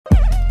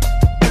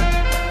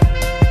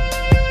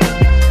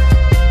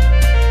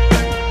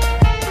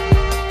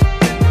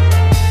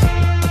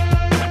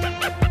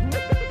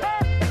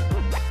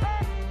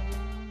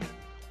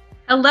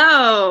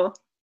Hello.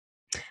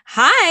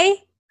 Hi,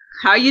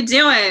 How you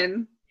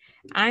doing?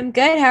 I'm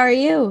good. How are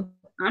you?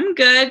 I'm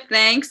good,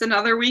 thanks.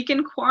 Another week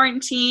in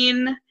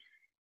quarantine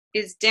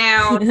is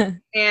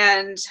down,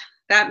 and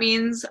that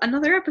means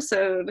another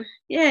episode.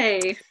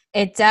 Yay.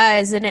 It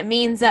does, and it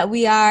means that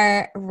we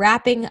are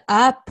wrapping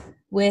up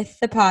with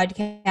the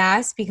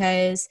podcast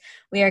because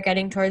we are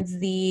getting towards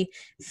the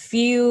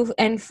few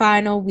and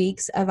final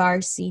weeks of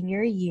our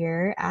senior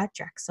year at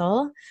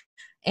Drexel.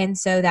 And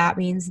so that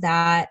means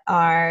that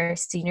our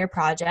senior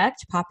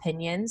project,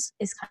 Popinions,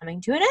 is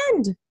coming to an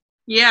end.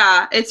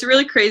 Yeah, it's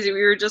really crazy.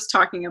 We were just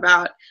talking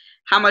about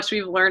how much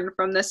we've learned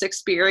from this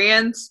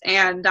experience,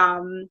 and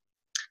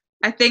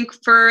I think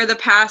for the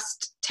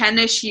past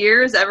 10-ish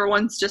years,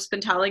 everyone's just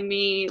been telling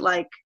me,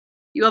 like,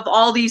 you have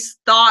all these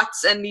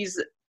thoughts and these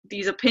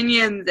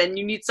opinions, and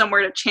you need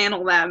somewhere to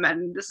channel them,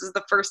 and this is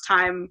the first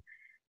time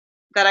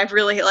that I've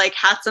really, like,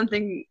 had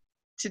something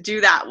to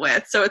do that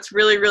with. So it's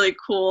really, really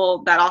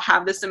cool that I'll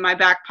have this in my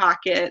back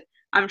pocket.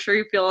 I'm sure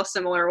you feel a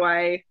similar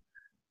way.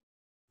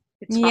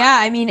 It's fun. Yeah,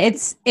 I mean,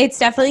 it's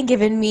definitely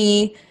given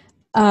me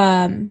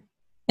an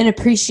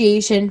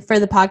appreciation for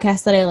the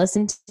podcast that I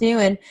listen to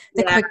and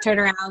the quick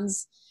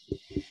turnarounds.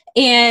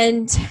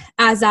 And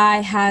as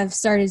I have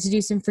started to do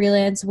some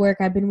freelance work,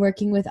 I've been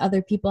working with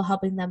other people,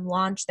 helping them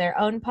launch their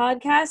own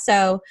podcast.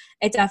 So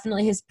it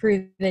definitely has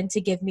proven to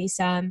give me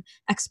some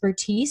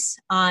expertise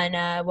on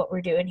what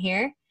we're doing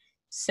here.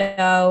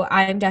 So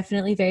I'm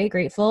definitely very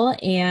grateful.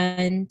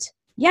 And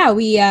yeah,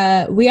 we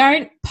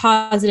aren't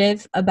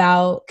positive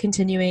about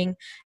continuing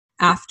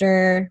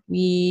after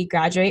we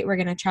graduate. We're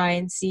going to try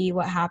and see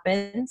what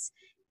happens.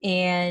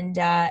 And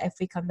if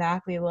we come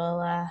back, we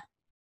will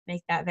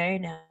make that very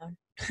known.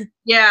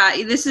 Yeah,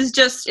 this is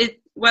just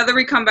it. Whether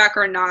we come back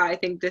or not, I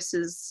think this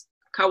is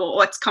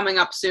what's coming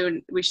up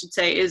soon. We should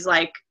say is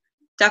like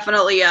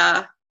definitely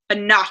a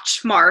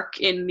notch mark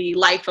in the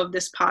life of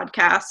this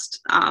podcast.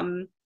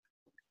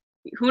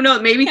 Who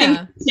knows? Maybe things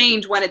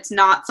change when it's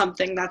not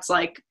something that's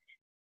like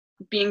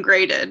being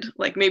graded.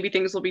 Like maybe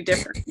things will be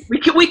different. We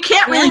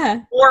can't really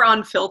be more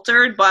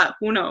unfiltered, but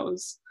who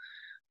knows?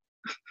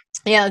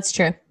 Yeah, that's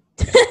true.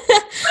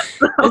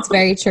 That's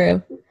very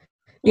true.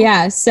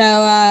 Yeah,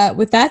 so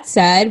with that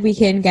said, we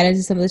can get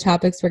into some of the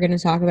topics we're going to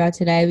talk about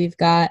today. We've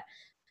got,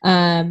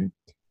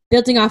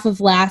 building off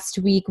of last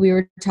week, we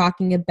were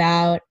talking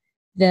about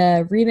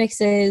the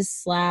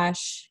remixes /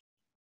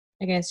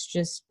 I guess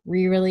just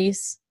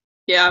re-release.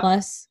 Yeah.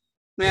 Plus.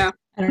 Yeah.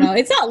 I don't know.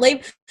 It's not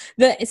labeled.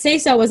 The Say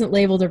So wasn't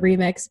labeled a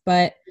remix,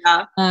 but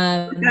yeah.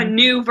 A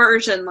new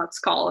version, let's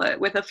call it,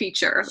 with a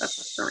feature.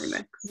 That's the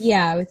remix.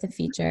 Yeah, with a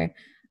feature.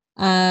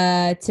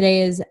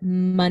 Today is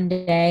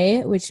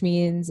Monday, which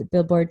means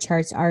Billboard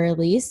charts are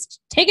released.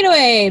 Take it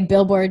away,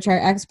 Billboard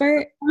chart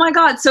expert. Oh my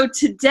God. So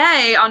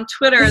today on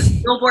Twitter,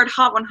 the Billboard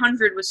Hot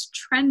 100 was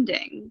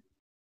trending.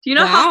 Do you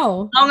know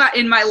how long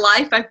in my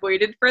life I've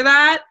waited for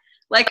that?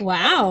 Like,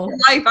 wow. In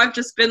life, I've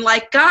just been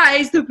like,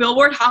 guys, the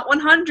Billboard Hot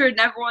 100. And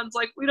everyone's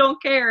like, we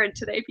don't care. And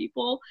today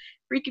people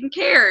freaking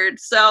cared.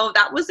 So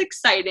that was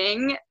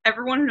exciting.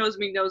 Everyone who knows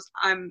me knows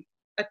I'm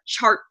a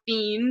chart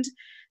fiend.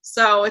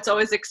 So it's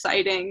always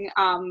exciting.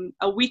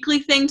 A weekly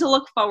thing to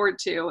look forward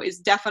to is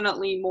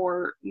definitely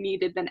more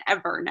needed than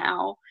ever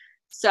now.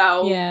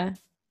 So yeah,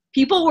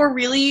 people were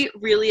really,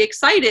 really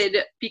excited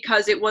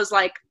because it was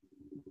like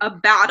a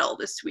battle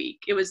this week.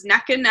 It was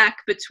neck and neck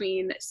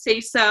between Say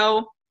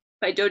So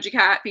by Doja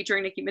Cat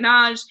featuring Nicki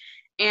Minaj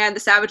and the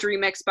Savage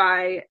remix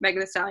by Megan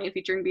Thee Stallion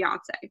featuring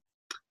Beyonce.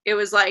 It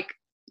was like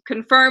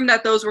confirmed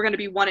that those were going to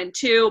be 1 and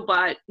 2,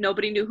 but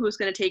nobody knew who was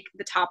going to take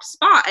the top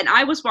spot. And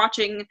I was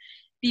watching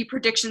the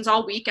predictions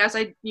all week, as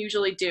I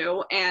usually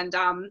do, and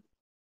I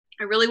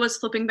really was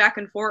flipping back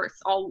and forth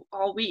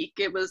all week.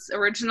 It was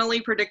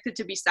originally predicted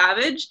to be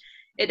Savage.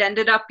 It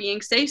ended up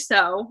being Say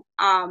So,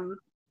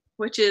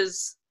 which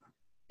is,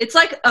 it's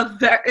like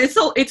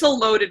it's a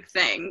loaded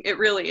thing. It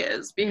really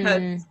is,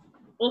 because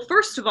well,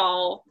 first of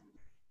all,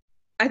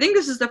 I think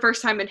this is the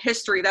first time in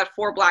history that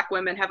 4 Black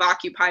women have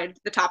occupied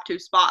the top 2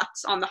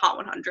 spots on the Hot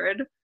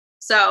 100.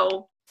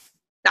 So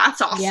that's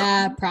awesome.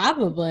 Yeah,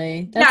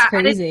 probably. That's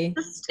crazy.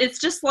 It's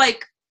just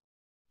like,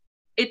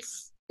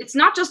 it's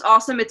not just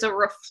awesome, it's a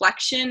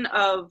reflection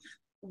of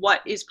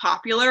what is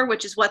popular,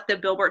 which is what the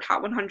Billboard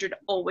Hot 100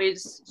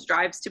 always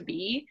strives to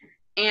be.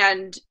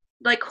 And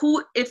like,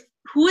 who is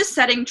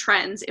setting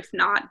trends if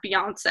not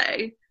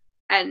Beyonce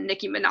and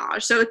Nicki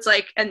Minaj? So it's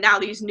like, and now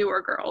these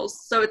newer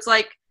girls. So it's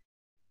like,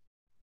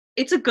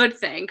 it's a good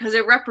thing because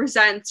it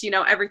represents,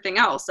 everything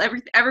else.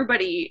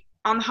 Everybody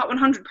on the Hot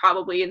 100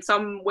 probably in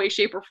some way,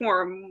 shape, or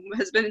form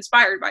has been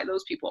inspired by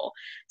those people.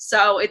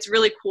 So it's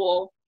really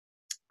cool.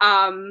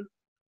 I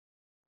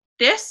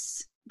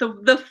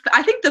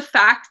think the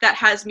fact that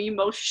has me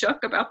most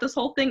shook about this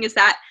whole thing is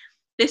that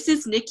this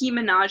is Nicki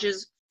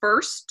Minaj's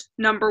first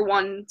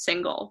 #1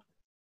 single.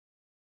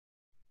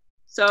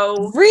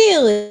 So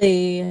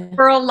really,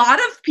 for a lot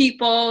of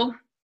people,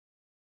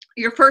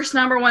 your first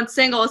 #1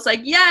 single, it's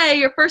like, yay,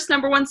 your first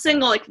 #1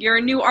 single. Like, you're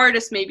a new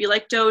artist, maybe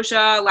like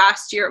Doja.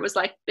 Last year it was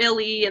like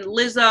Billie and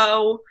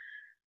Lizzo.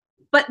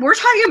 But we're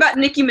talking about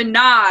Nicki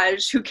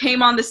Minaj, who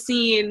came on the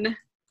scene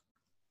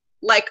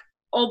like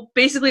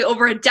basically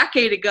over a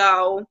decade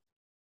ago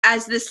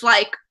as this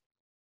like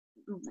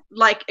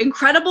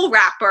incredible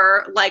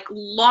rapper, like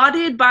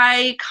lauded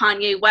by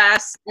Kanye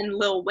West and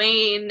Lil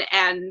Wayne,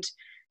 and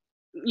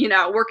you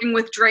know, working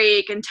with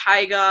Drake and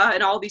Tyga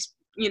and all these,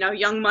 you know,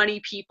 Young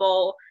Money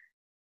people,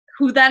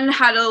 who then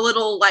had a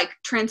little like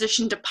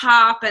transition to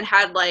pop and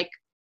had like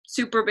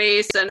Super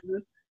Bass and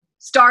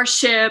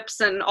Starships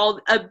and all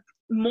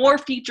more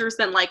features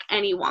than like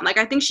anyone. Like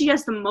I think she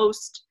has the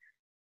most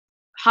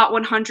Hot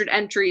 100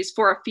 entries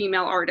for a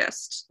female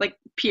artist, like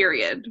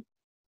period,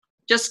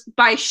 just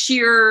by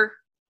sheer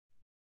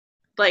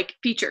like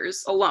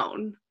features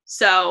alone.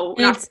 So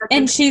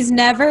and she's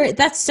never,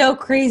 that's so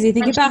crazy.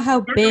 Think about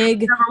how big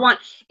number one.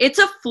 It's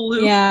a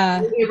fluke.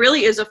 Yeah, it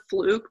really is a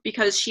fluke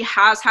because she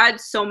has had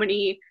so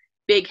many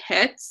big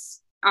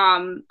hits,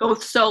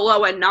 both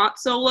solo and not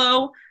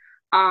solo.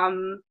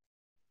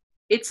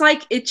 It's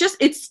like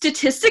it's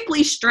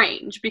statistically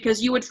strange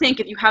because you would think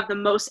if you have the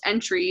most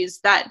entries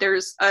that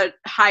there's a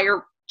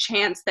higher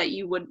chance that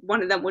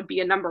one of them would be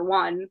a number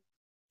one,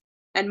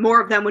 and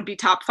more of them would be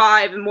top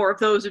 5, and more of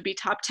those would be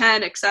top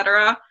 10,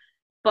 etc.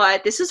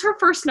 But this is her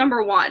first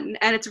number one,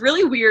 and it's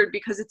really weird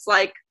because it's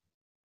like,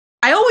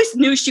 I always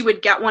knew she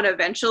would get one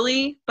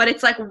eventually, but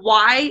it's like,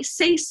 why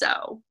say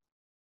so?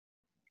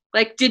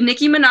 Like, did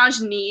Nicki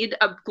Minaj need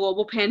a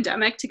global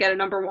pandemic to get a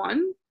number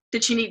one?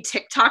 Did she need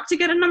TikTok to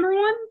get a number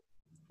one?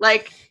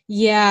 Like,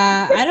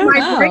 yeah, I don't know.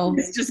 My brain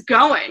is just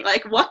going.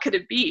 Like, what could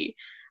it be?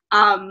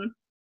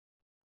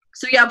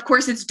 So yeah, of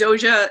course, it's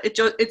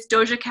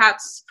Doja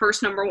Cat's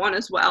first number one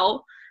as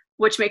well,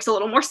 which makes a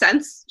little more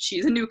sense.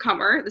 She's a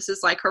newcomer. This is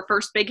like her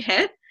first big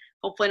hit,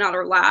 hopefully not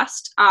her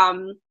last.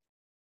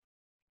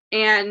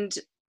 And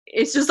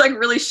it's just like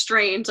really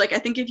strange. Like, I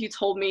think if you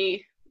told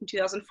me in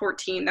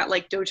 2014 that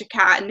like Doja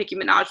Cat and Nicki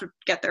Minaj would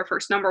get their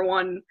first number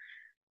one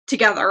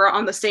together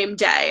on the same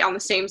day, on the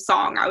same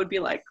song, I would be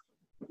like,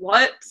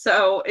 what?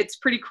 So it's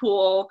pretty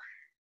cool.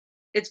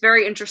 It's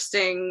very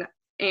interesting,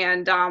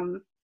 and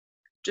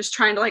just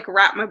trying to like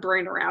wrap my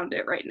brain around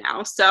it right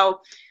now.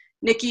 So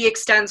Nicki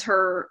extends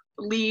her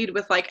lead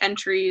with like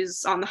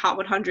entries on the Hot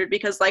 100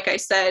 because, like I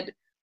said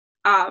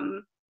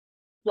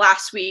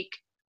last week,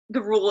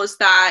 the rule is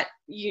that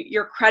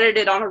you're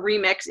credited on a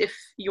remix if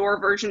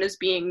your version is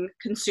being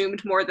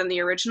consumed more than the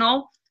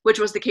original, which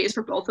was the case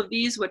for both of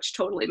these, which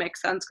totally makes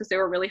sense because they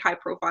were really high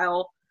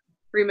profile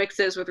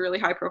remixes with really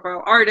high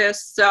profile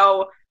artists.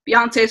 So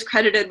Beyonce is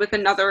credited with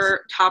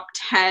another top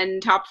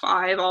 10, top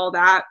 5, all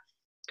that,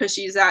 because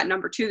she's at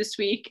number 2 this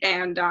week,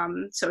 and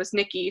so is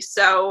Nicki.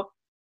 So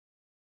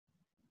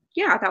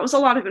yeah, that was a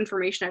lot of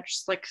information I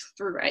just like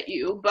threw at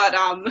you, but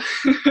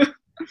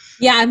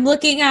yeah, I'm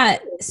looking,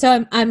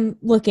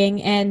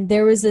 and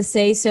there was a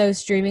Say So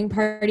streaming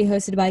party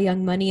hosted by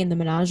Young Money in the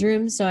Minaj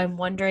Room, so I'm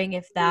wondering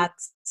if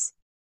that's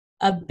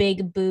a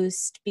big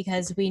boost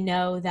because we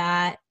know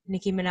that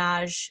Nicki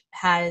Minaj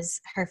has,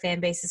 her fan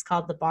base is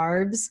called the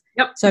Barbs.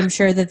 Yep. So I'm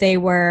sure that they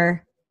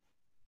were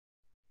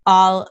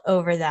all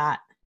over that.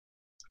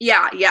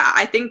 Yeah.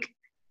 I think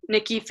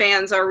Nicki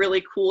fans are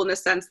really cool in the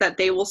sense that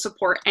they will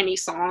support any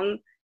song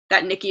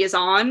that Nicki is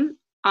on.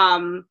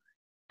 And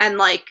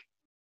like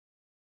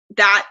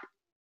that's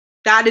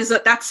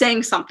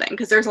saying something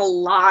because there's a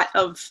lot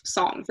of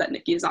songs that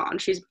Nicki is on.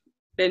 She's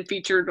been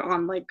featured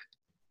on like,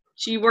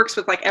 she works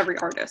with like every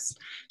artist.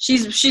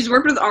 She's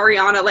worked with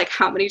Ariana like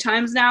how many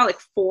times now? Like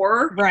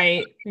 4.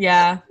 Right.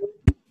 Yeah.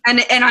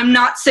 And I'm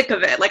not sick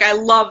of it. Like I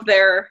love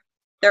their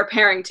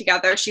pairing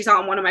together. She's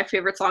on one of my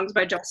favorite songs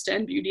by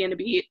Justin, Beauty and a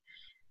Beat.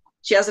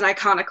 She has an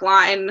iconic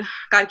line.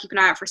 Gotta keep an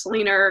eye out for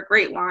Selena.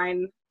 Great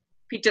line.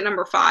 Peaked at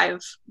number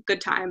 5.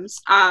 Good times.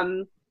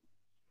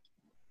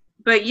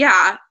 But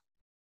yeah,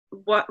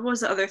 what was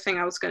the other thing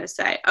I was gonna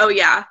say? Oh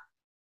yeah.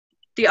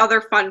 The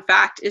other fun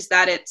fact is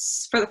that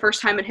it's, for the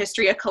first time in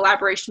history, a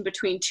collaboration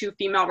between 2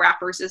 female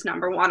rappers is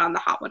number 1 on the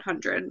Hot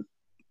 100.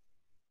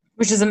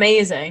 Which is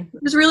amazing.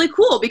 It's really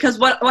cool because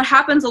what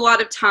happens a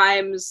lot of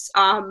times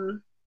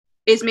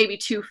is maybe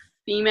 2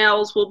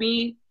 females will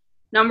be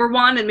number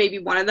 1 and maybe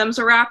one of them's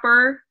a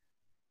rapper,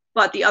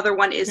 but the other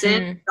one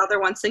isn't. The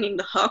other one's singing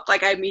the hook.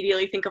 Like I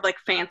immediately think of like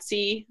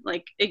Fancy,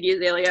 like Iggy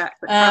Azalea.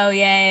 Oh,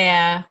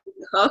 yeah.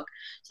 The hook.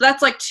 So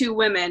that's like 2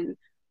 women.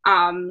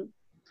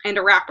 And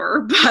a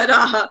rapper,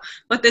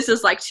 but this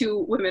is like 2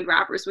 women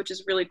rappers, which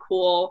is really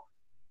cool.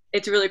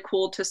 It's really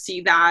cool to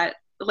see that.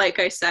 Like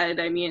I said,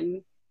 I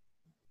mean,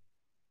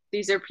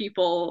 these are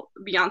people,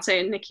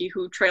 Beyonce and Nicki,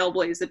 who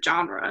trailblaze the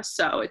genre,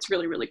 so it's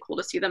really, really cool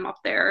to see them up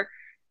there.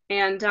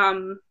 And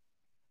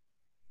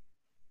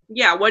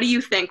yeah, what do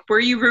you think? Were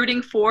you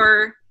rooting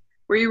for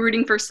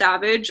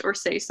Savage or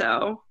Say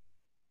So?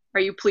 Are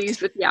you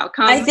pleased with the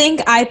outcome? I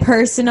think I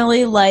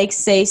personally like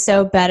Say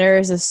So better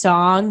as a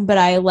song, but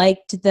I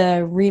liked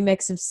the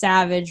remix of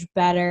Savage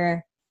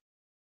better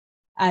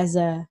as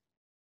a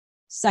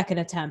second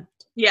attempt.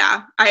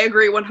 Yeah, I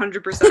agree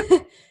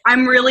 100%.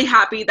 I'm really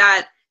happy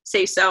that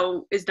Say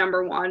So is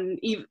number 1,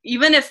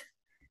 even if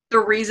the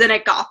reason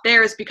it got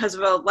there is because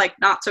of a like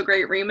not so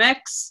great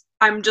remix.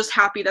 I'm just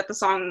happy that the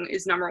song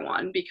is number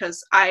one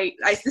because I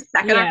the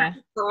second I heard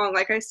the song,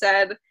 like I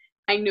said,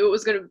 I knew it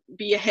was gonna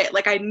be a hit.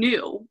 Like I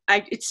knew,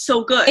 it's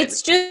so good.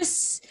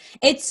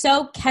 It's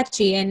so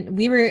catchy, and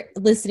we were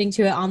listening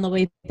to it on the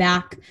way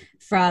back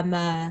from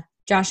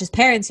Josh's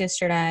parents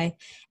yesterday,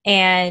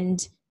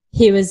 and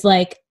he was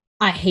like,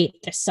 I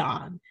hate this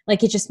song.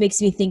 Like, it just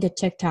makes me think of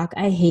TikTok.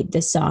 I hate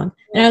this song.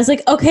 And I was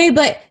like, okay,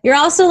 but you're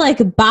also like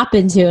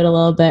bopping to it a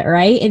little bit,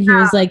 right? And he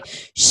was like,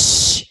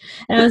 shh.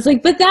 And I was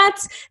like, but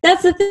that's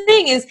the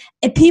thing is,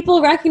 if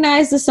people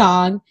recognize the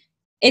song,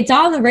 it's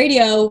on the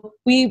radio.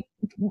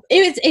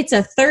 It's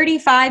a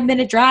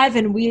 35-minute drive,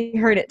 and we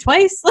heard it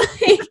twice.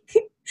 Like,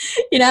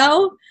 you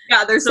know?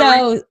 Yeah, there's a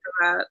reason for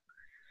that.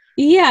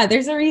 Yeah,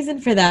 there's a reason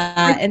for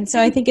that. And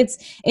so I think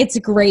it's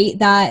great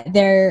that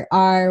there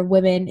are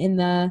women in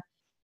the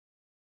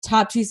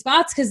top 2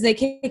 spots because they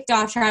kicked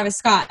off Travis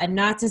Scott. And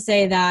not to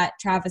say that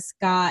Travis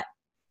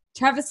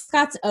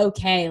Scott's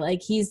okay.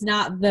 Like, he's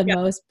not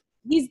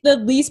he's the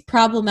least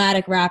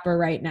problematic rapper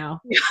right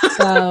now.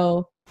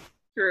 So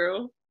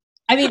true.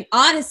 I mean,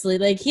 honestly,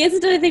 like, he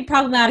hasn't done anything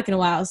problematic in a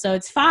while, so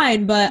it's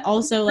fine, but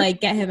also,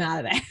 like, get him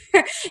out of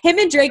there. Him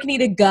and Drake need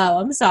to go.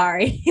 I'm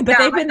sorry. But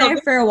they've been there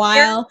for a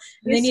while,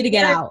 and they need to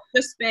get out.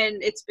 It's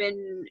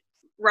been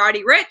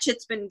Roddy Ricch,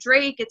 it's been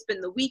Drake, it's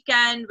been The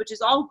Weeknd, which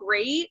is all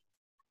great.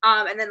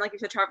 And then, like you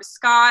said, Travis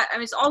Scott. I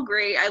mean, it's all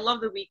great. I love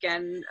The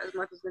Weeknd as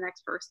much as the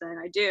next person.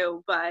 I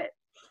do, but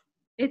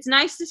it's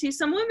nice to see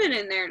some women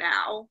in there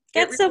now.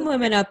 Get some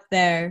women up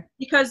there.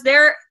 Because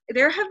there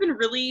have been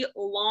really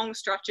long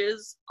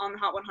stretches on the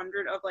Hot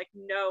 100 of, like,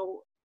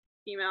 no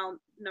female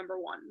number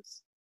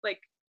ones. Like,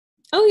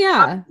 oh,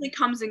 yeah. It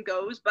comes and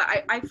goes, but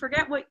I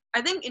forget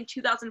I think in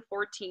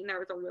 2014 there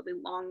was a really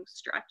long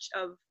stretch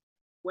of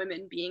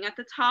women being at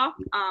the top.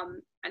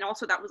 And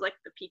also that was, like,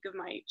 the peak of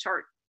my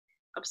chart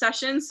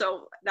obsession,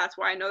 so that's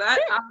why I know that.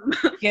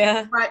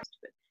 Yeah. But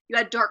you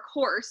had Dark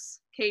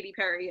Horse, Katy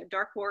Perry, a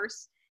Dark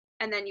Horse.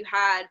 And then you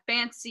had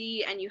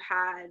Fancy, and you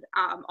had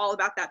All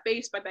About That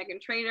Bass by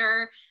Meghan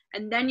Trainor,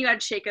 and then you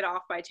had Shake It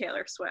Off by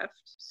Taylor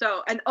Swift.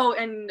 So, and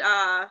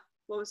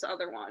what was the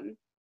other one?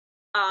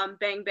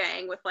 Bang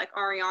Bang with like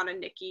Ariana,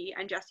 Nicki,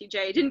 and Jessie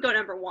J. It didn't go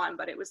number one,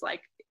 but it was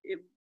like, it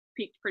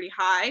peaked pretty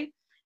high.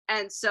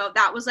 And so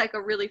that was like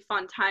a really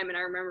fun time, and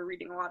I remember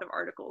reading a lot of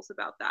articles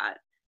about that.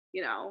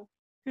 You know,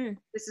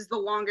 This is the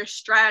longest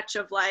stretch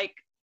of like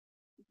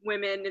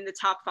women in the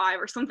top 5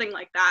 or something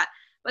like that.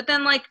 But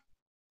then like,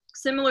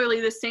 similarly,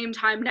 the same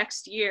time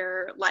next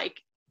year, like,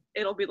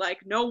 it'll be like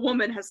no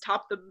woman has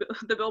topped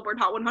the Billboard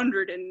Hot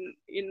 100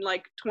 in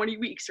like 20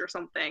 weeks or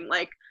something.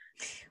 Like,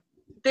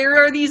 there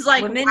are these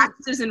like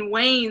waxes and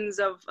wanes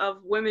of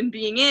women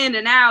being in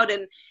and out,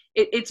 and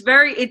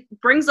it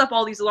brings up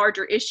all these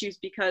larger issues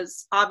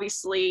because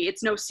obviously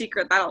it's no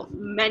secret that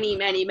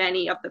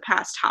many of the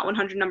past Hot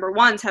 100 number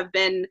ones have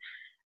been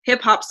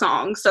hip hop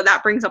songs. So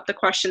that brings up the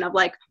question of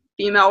like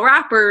female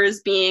rappers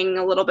being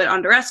a little bit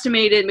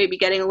underestimated, maybe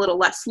getting a little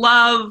less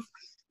love.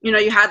 You know,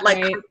 you had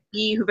like Cardi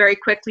B, who very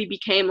quickly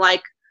became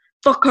like,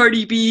 fuck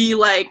Cardi B,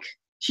 like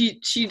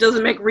she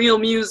doesn't make real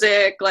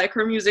music, like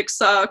her music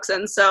sucks.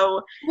 And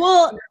so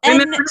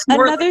and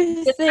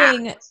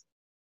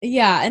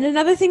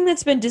another thing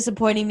that's been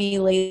disappointing me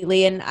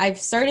lately, and I've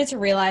started to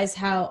realize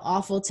how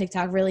awful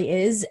TikTok really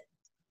is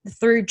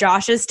through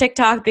Josh's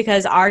TikTok,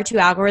 because our 2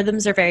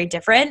 algorithms are very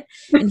different,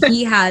 and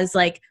he has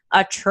like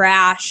a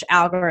trash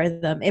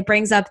algorithm. It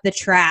brings up the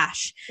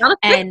trash,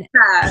 and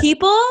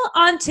people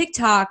on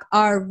TikTok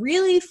are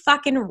really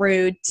fucking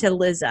rude to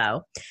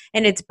Lizzo,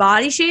 and it's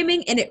body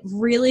shaming, and it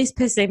really is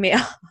pissing me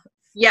off.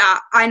 Yeah,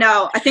 I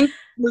know. I think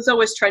Lizzo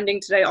was trending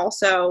today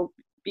also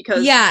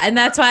because and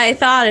that's why I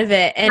thought of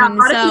it.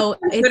 And so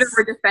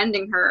we're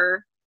defending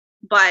her,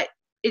 but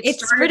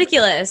it's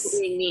ridiculous.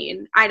 Being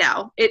mean. I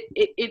know.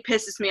 It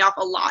pisses me off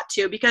a lot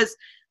too, because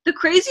the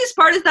craziest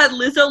part is that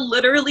Lizzo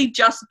literally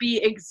just be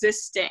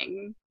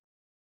existing.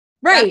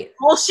 Right. That's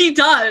all she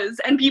does,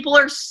 and people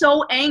are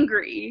so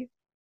angry.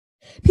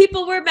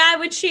 People were mad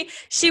when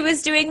she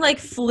was doing like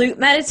flute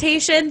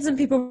meditations, and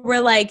people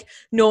were like,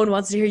 no one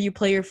wants to hear you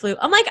play your flute.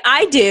 I'm like,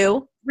 I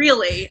do.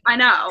 Really? I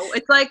know.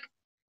 It's like,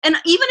 and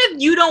even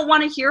if you don't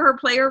want to hear her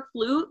play her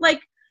flute,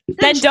 like,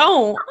 then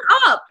don't.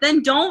 Shut up.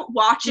 Then don't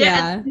watch it,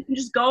 and you can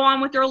just go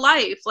on with your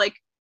life. Like,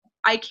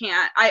 I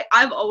can't.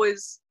 I've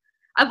always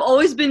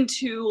been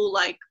too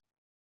like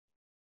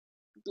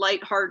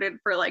lighthearted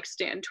for like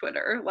stan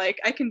Twitter. Like,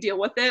 I can deal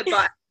with it,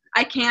 but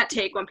I can't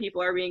take when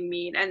people are being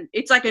mean, and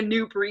it's like a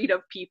new breed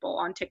of people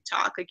on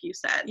TikTok, like you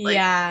said.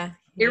 Like,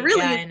 it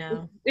really I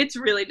know. It's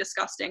really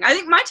disgusting. I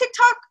think my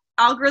TikTok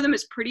algorithm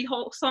is pretty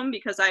wholesome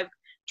because I've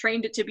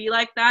trained it to be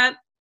like that.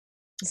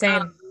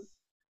 Same.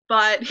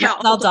 But yeah,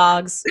 it's all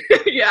dogs.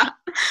 Yeah,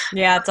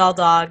 it's all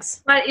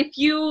dogs. But if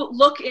you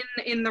look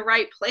in the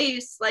right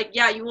place, like,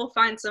 you will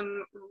find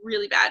some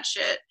really bad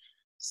shit.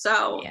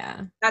 So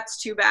that's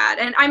too bad.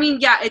 And I mean,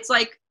 it's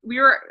like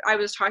I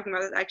was talking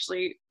about this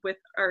actually with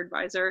our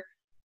advisor,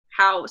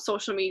 how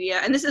social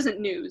media, and this isn't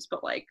news,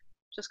 but like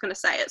just going to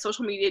say it.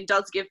 Social media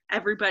does give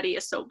everybody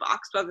a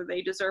soapbox, whether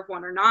they deserve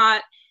one or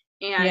not.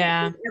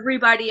 And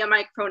everybody a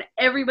microphone.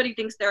 Everybody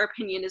thinks their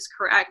opinion is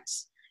correct.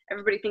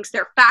 Everybody thinks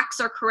their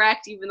facts are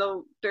correct, even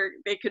though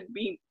they could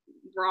be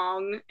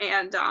wrong.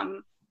 And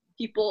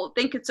people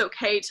think it's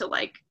okay to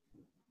like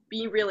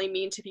be really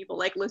mean to people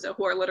like Lizzo,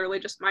 who are literally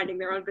just minding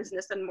their own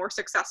business and more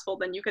successful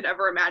than you could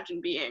ever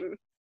imagine being.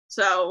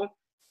 So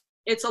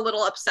it's a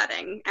little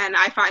upsetting. And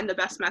I find the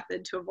best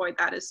method to avoid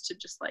that is to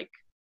just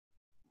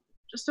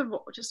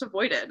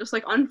avoid it. Just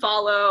like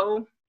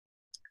unfollow.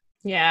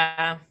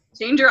 Yeah.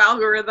 Change your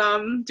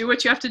algorithm. Do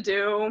what you have to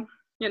do.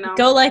 You know.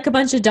 Go like a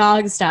bunch of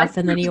dog stuff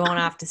and then you won't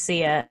have to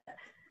see it.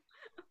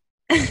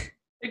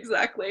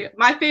 Exactly.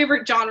 My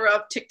favorite genre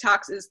of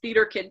TikToks is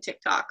theater kid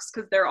TikToks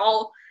because they're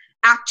all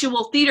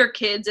actual theater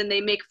kids and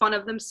they make fun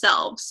of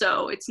themselves,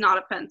 so it's not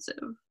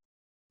offensive.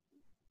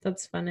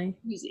 That's funny.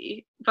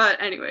 Easy.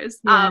 But anyways.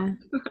 Yeah.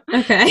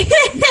 Okay.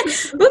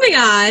 Moving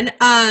on.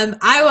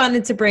 I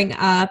wanted to bring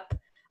up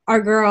our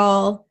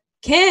girl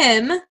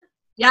Kim.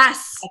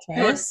 Yes.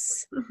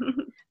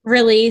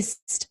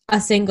 Released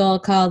a single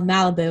called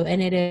Malibu,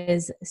 and it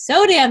is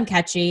so damn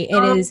catchy.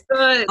 It is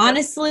good.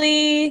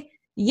 Honestly,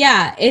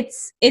 yeah,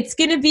 it's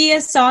gonna be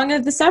a song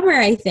of the summer,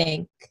 I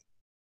think.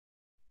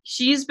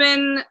 She's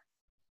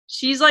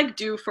like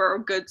due for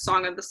a good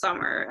song of the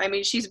summer. I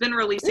mean, she's been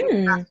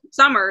releasing past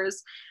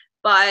summers,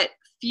 but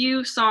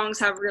few songs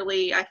have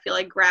really, I feel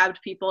like, grabbed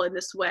people in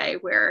this way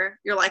where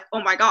you're like,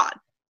 oh my god,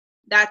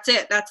 that's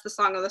it. That's the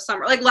song of the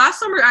summer. Like last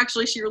summer,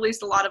 actually, she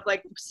released a lot of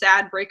like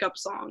sad breakup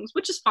songs,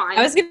 which is fine.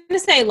 I was going to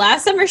say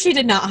last summer she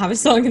did not have a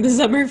song of the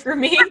summer for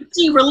me.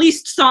 She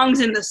released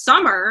songs in the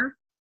summer,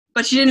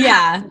 but she didn't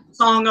have a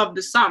song of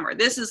the summer.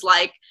 This is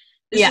like,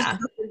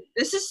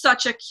 this is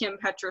such a Kim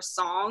Petras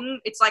song.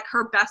 It's like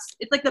her best.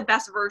 It's like the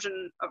best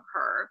version of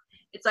her.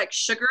 It's like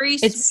sugary,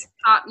 sweet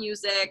pop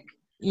music.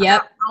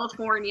 Yep.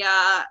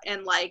 California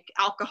and like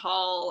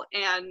alcohol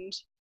and.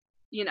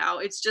 You know,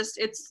 it's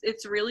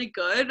really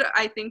good.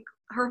 I think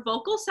her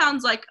vocal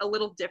sounds like a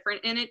little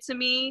different in it to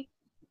me.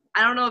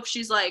 I don't know if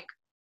she's like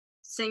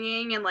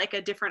singing in like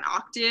a different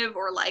octave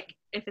or like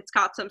if it's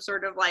got some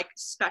sort of like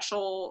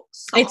special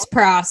song. It's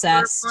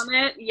processed. On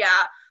it.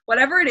 Yeah.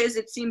 Whatever it is,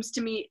 it seems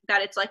to me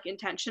that it's like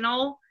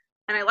intentional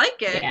and I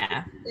like it.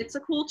 Yeah. It's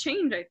a cool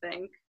change, I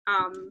think.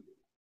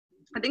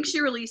 I think she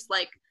released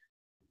like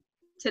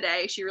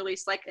today, she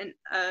released like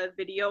a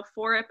video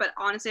for it, but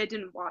honestly I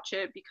didn't watch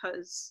it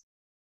because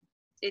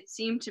it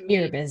seemed to me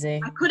you were busy.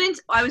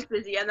 I was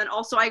busy, and then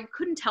also I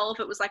couldn't tell if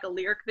it was like a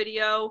lyric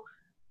video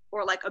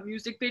or like a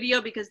music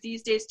video because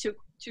these days to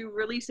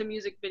release a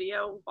music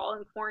video while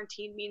in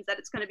quarantine means that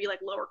it's going to be like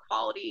lower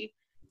quality,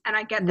 and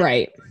I get that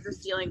they're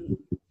just dealing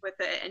with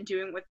it and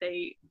doing what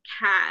they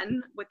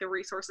can with the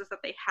resources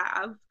that they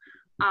have.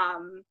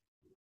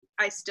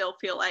 I still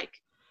feel like,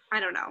 I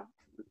don't know,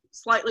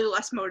 slightly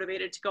less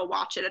motivated to go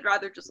watch it. I'd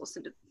rather just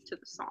listen to the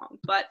song,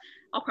 but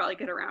I'll probably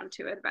get around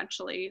to it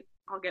eventually.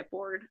 I'll get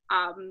bored.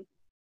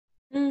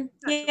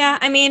 Yeah,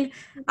 I mean,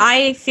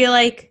 I feel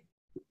like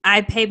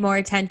I pay more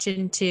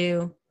attention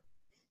to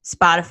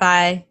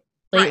Spotify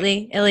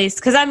lately, at least,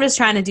 because I'm just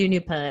trying to do new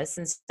playlists,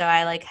 and so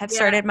I like have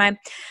started my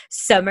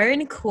summer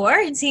in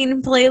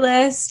quarantine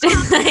playlist,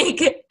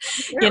 like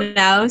you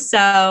know.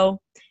 So,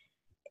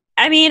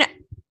 I mean,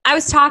 I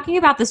was talking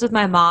about this with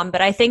my mom,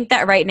 but I think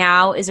that right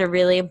now is a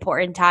really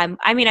important time.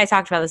 I mean, I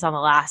talked about this on the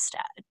last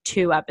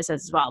 2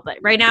 episodes as well, but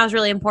right now is a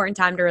really important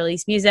time to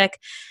release music.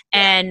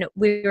 And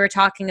we were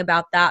talking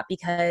about that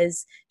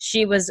because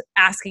she was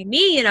asking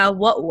me, you know,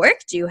 what work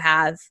do you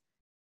have?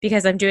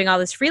 Because I'm doing all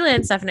this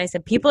freelance stuff. And I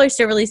said, people are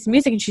still releasing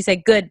music. And she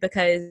said, good,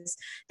 because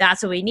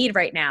that's what we need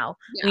right now.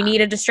 Yeah. We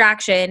need a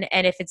distraction.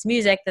 And if it's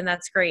music, then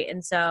that's great.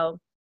 And so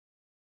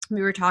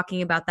we were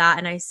talking about that.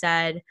 And I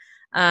said,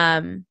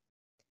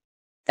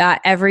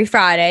 that every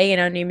Friday, you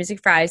know, New Music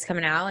Friday is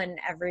coming out, and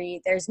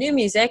there's new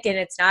music, and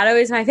it's not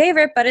always my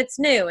favorite, but it's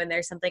new, and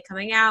there's something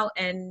coming out,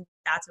 and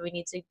that's what we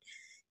need to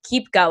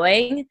keep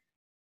going.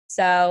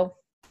 So,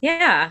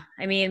 yeah,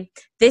 I mean,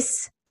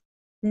 this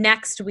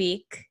next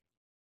week,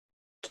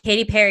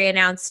 Katy Perry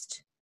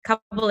announced a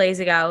couple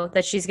days ago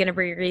that she's going to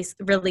be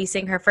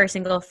releasing her first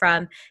single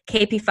from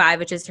KP5,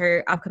 which is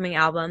her upcoming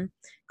album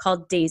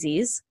called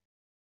Daisies,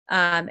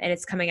 and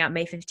it's coming out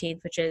May 15th,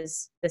 which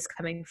is this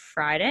coming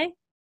Friday.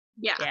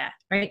 Yeah.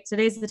 Right.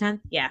 Today's the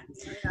 10th. Yeah.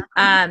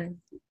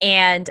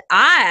 And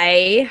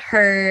I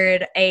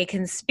heard a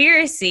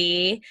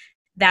conspiracy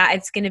that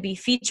it's going to be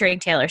featuring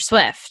Taylor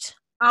Swift.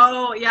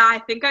 Oh yeah, I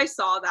think I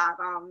saw that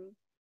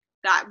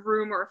that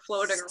rumor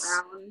floating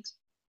around.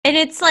 And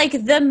it's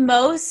like the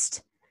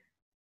most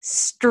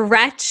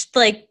stretched,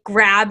 like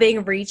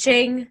grabbing,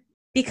 reaching,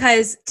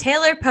 because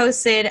Taylor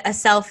posted a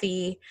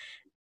selfie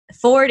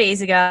 4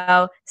 days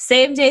ago,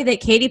 same day that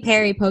Katy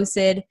Perry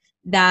posted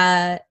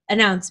that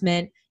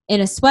announcement, in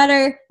a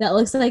sweater that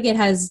looks like it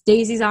has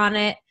daisies on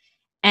it,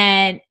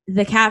 and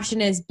the caption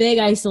is big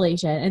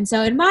isolation. And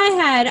so in my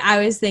head,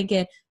 I was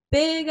thinking,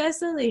 big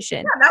isolation.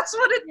 Yeah, that's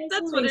what it is.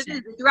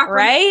 It's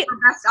right? The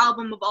best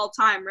album of all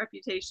time,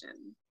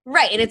 Reputation.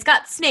 Right, and it's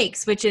got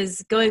snakes, which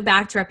is going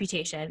back to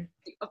Reputation.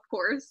 Of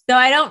course. So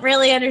I don't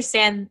really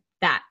understand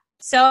that.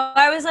 So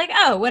I was like,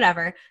 oh,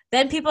 whatever.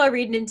 Then people are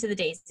reading into the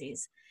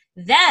daisies.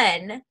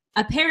 Then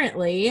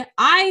apparently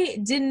I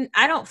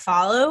don't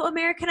follow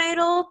American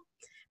Idol,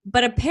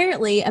 but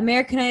apparently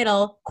American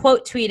Idol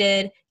quote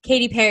tweeted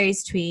Katy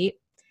Perry's tweet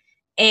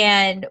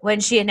and when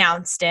she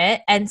announced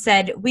it and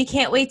said, we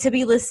can't wait to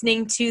be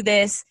listening to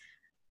this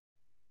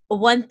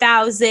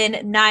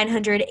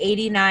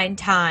 1,989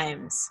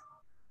 times.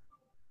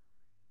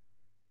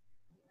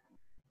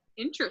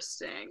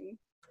 Interesting.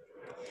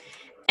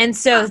 And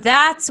so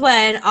that's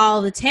when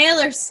all the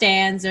Taylor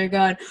stans are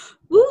going,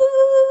 woo!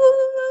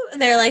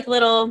 They're like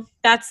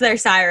that's their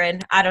siren.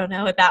 I don't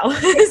know what that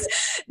was.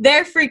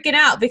 They're freaking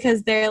out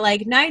because they're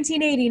like,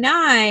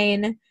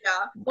 1989. Yeah.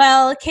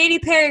 Well, Katy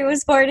Perry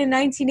was born in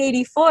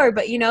 1984,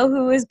 but you know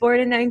who was born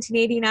in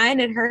 1989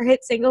 and her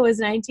hit single was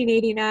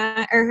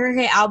 1989, or her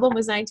hit album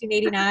was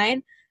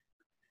 1989?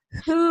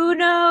 Who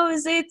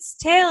knows? It's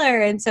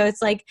Taylor. And so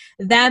it's like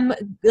them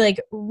like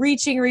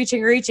reaching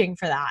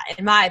for that,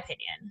 in my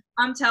opinion.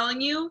 I'm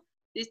telling you,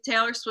 these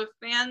Taylor Swift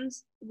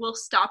fans will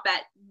stop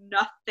at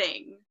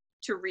nothing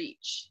to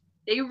reach.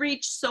 They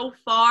reach so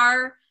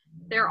far,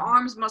 their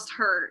arms must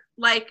hurt.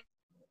 Like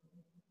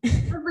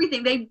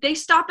everything. They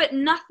stop at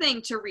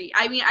nothing to reach.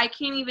 I mean, I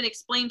can't even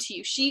explain to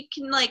you. She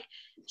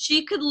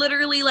could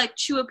literally like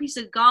chew a piece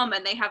of gum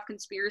and they have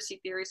conspiracy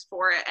theories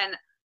for it. And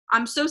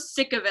I'm so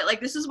sick of it.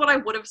 Like, this is what I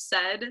would have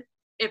said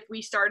if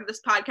we started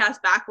this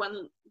podcast back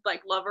when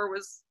like Lover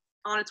was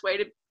on its way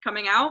to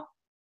coming out.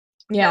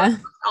 Yeah.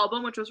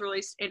 Album, which was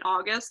released in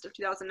August of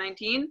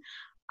 2019.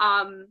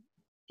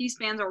 These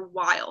fans are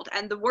wild.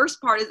 And the worst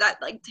part is that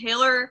like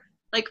Taylor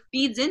like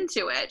feeds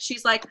into it.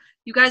 She's like,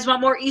 you guys want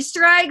more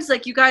Easter eggs?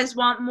 Like, you guys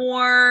want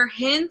more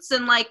hints?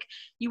 And like,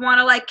 you want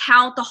to like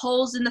count the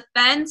holes in the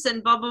fence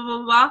and blah, blah,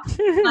 blah, blah.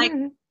 Like,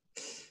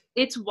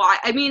 it's wild.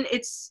 I mean,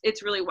 it's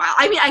really wild.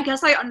 I mean, I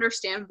guess I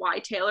understand why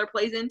Taylor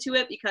plays into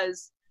it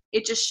because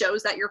it just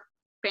shows that your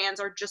fans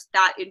are just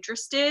that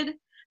interested.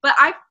 But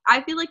I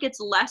feel like it's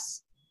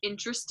less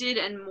interested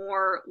and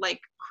more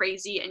like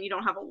crazy and you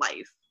don't have a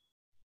life.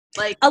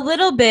 Like a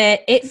little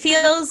bit. It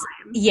feels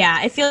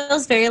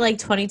very like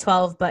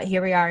 2012, but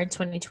here we are in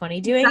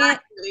 2020 doing it.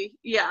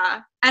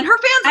 Yeah. And her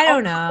fans I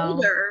don't know.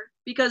 older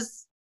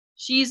because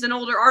she's an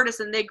older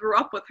artist and they grew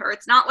up with her.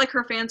 It's not like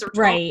her fans are 12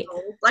 right. years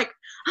old. Like,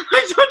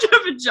 I don't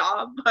have a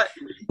job, but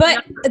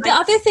the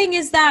other thing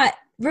is that,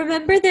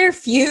 remember their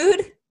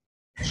feud?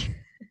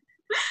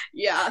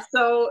 Yeah,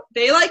 so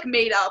they like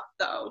made up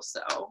though,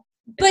 so.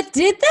 But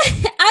did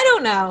they? I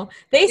don't know.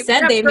 They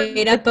said they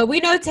made up, but we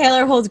know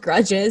Taylor holds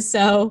grudges,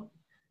 so.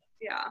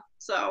 Yeah,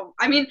 so,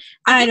 I mean.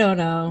 I don't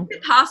know.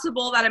 It's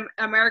possible that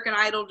American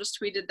Idol just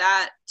tweeted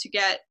that to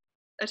get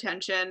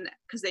attention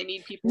because they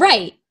need people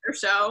right. on their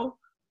show.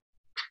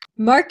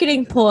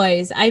 Marketing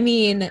ploys. I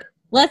mean,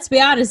 let's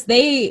be honest,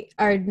 they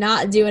are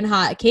not doing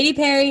hot. Katy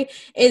Perry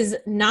is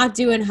not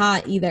doing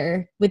hot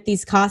either with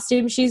these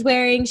costumes she's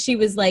wearing. She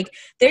was like,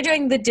 they're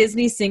doing the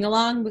Disney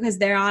sing-along because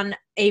they're on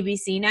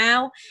ABC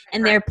now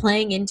and they're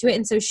playing into it.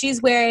 And so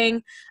she's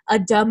wearing a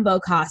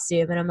Dumbo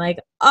costume. And I'm like,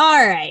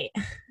 all right.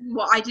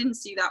 Well, I didn't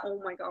see that. Oh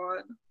my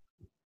God.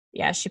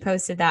 Yeah, she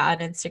posted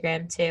that on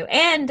Instagram too.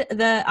 And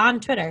on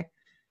Twitter.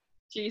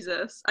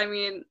 Jesus. I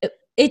mean.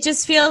 It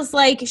just feels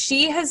like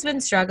she has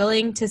been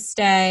struggling to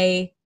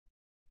stay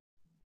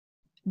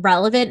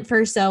relevant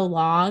for so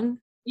long.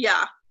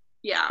 Yeah.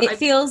 It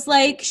feels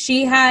like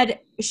she had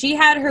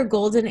her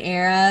golden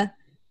era.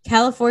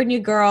 California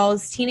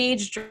Girls,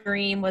 Teenage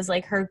Dream was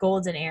like her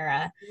golden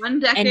era. 1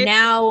 decade. And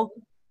now,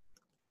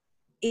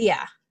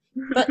 yeah.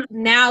 But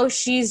now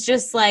she's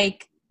just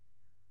like,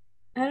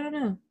 I don't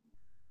know.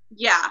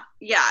 Yeah.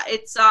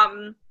 It's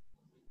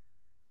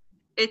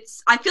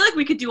I feel like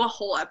we could do a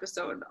whole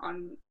episode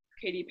on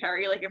Katy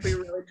Perry, like if we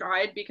really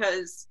tried,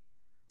 because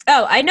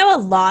I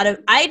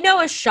know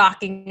a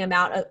shocking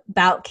amount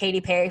about Katy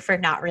Perry for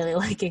not really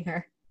liking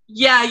her.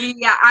 Yeah.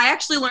 I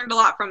actually learned a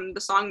lot from the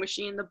Song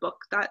Machine, the book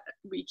that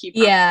we keep.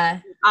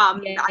 Yeah. I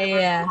learned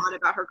a lot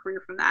about her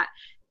career from that,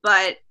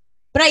 but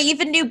I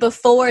even knew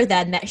before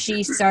then that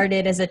she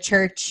started as a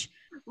church,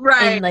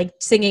 right, and like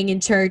singing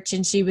in church,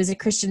 and she was a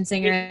Christian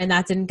singer, and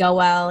that didn't go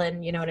well,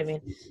 and you know what I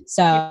mean.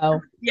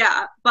 So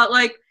yeah, but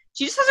like.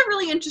 She just has a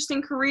really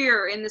interesting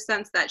career in the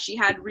sense that she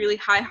had really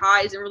high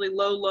highs and really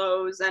low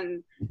lows.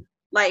 And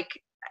like,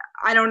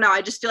 I don't know.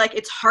 I just feel like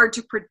it's hard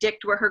to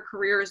predict where her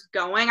career is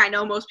going. I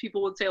know most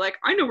people would say like,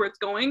 I know where it's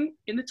going,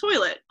 in the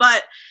toilet.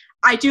 But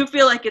I do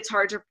feel like it's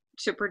hard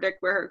to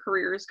predict where her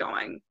career is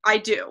going. I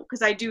do.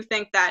 Because I do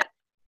think that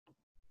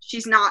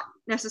she's not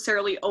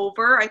necessarily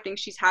over. I think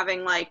she's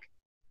having like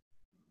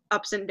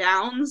ups and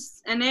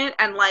downs in it.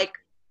 And like,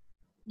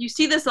 you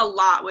see this a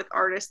lot with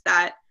artists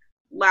that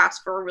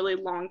last for a really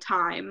long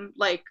time.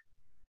 Like,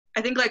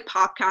 I think like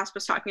Popcast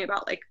was talking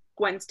about like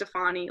Gwen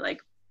Stefani,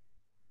 like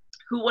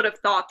who would have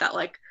thought that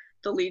like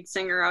the lead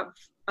singer of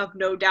of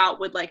No Doubt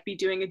would like be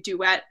doing a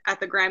duet at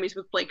the Grammys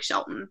with Blake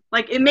Shelton.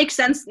 Like it makes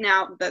sense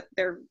now that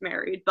they're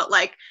married, but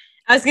like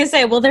I was gonna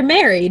say, well, they're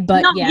married,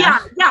 but no, yeah,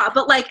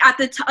 but like at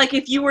the like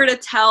if you were to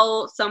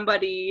tell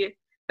somebody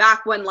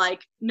back when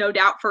like No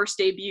Doubt first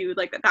debuted,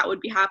 like that would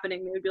be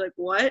happening, they would be like,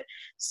 what?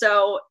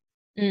 So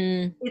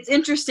it's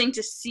interesting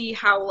to see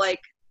how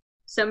like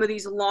some of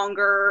these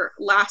longer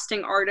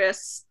lasting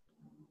artists,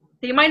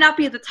 they might not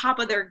be at the top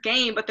of their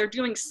game, but they're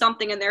doing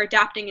something and they're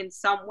adapting in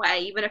some way.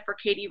 Even if for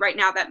Katie right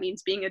now that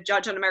means being a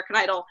judge on American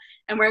Idol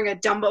and wearing a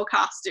Dumbo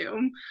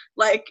costume,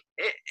 like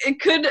it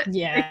could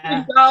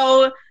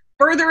go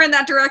further in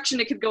that direction.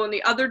 It could go in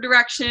the other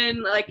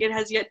direction. Like it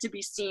has yet to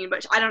be seen,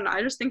 but I don't know.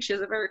 I just think she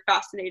has a very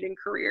fascinating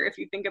career if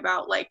you think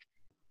about like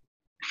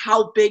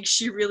how big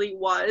she really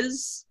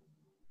was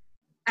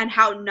and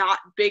how not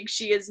big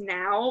she is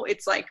now.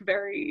 It's like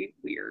very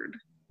weird.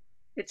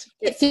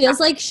 It feels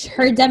like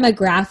her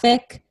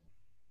demographic,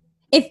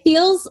 it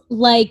feels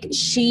like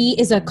she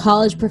is a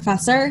college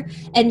professor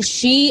and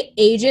she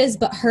ages,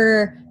 but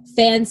her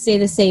fans stay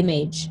the same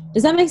age.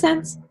 Does that make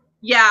sense?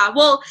 Yeah,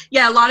 well,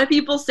 yeah, a lot of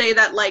people say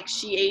that like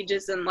she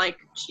ages and like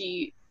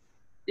she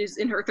is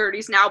in her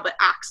 30s now, but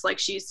acts like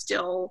she's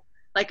still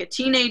like a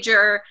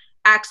teenager,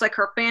 acts like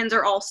her fans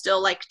are all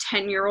still like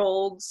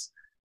 10-year-olds.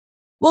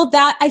 Well,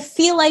 that I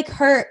feel like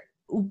her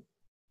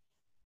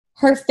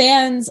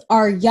fans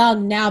are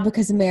young now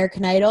because of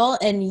American Idol,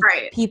 and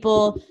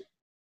people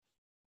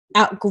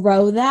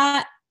outgrow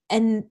that,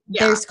 and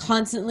there's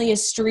constantly a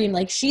stream.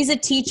 Like she's a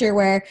teacher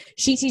where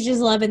she teaches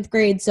 11th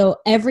grade, so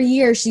every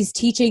year she's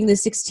teaching the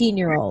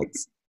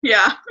 16-year-olds.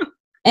 Yeah.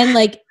 And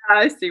like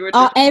I see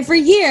what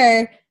every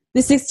year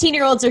the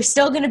 16-year-olds are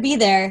still going to be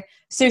there,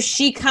 so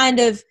she kind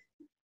of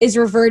is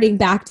reverting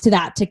back to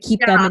that to keep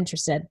them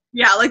interested.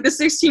 Yeah, like the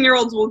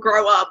 16-year-olds will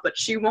grow up, but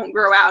she won't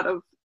grow out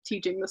of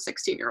teaching the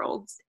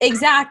 16-year-olds.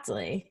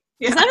 Exactly.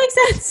 Does that make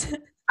sense?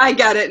 I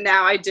get it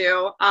now. I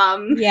do.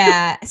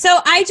 Yeah. So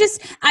I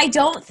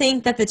don't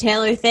think that the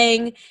Taylor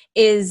thing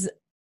is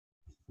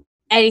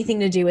anything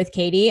to do with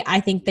Katie.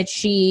 I think that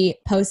she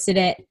posted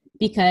it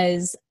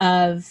because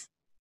of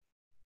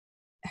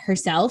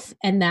herself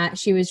and that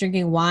she was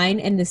drinking wine,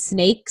 and the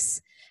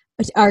snakes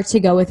are to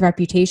go with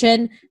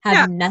Reputation,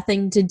 have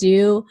nothing to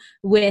do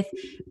with.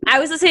 I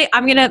was gonna say,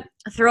 I'm gonna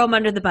throw them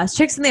under the bus.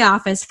 Chicks in the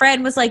Office.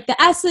 Fred was like,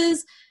 the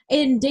S's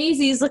in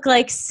Daisies look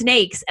like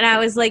snakes, and I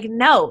was like,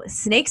 no,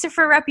 snakes are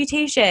for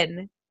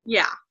Reputation.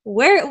 Yeah.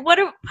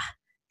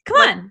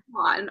 Come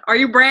on. Are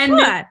you brand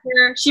new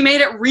here? She made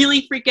it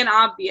really freaking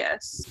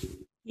obvious.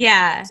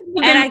 Yeah.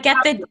 And I get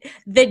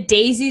the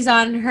daisies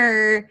on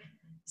her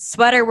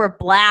sweater were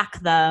black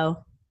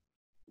though.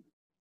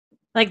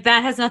 Like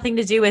that has nothing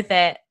to do with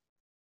it.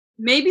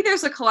 Maybe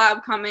there's a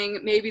collab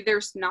coming, maybe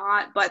there's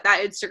not, but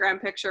that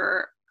Instagram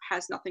picture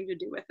has nothing to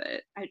do with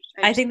it.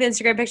 I think the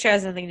Instagram picture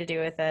has nothing to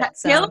do with it.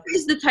 Taylor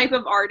is the type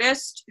of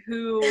artist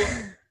who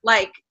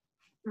like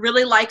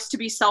really likes to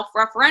be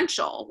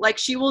self-referential. Like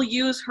she will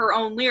use her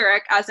own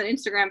lyric as an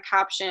Instagram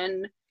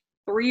caption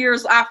 3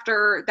 years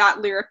after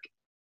that lyric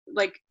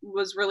like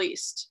was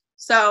released.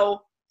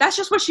 So that's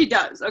just what she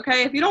does,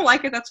 okay? If you don't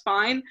like it, that's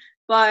fine,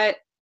 but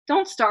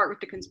don't start with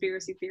the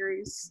conspiracy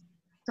theories.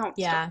 Don't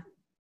start.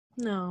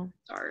 No.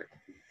 Start.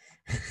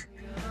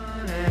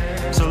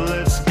 So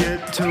let's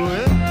get to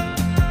it.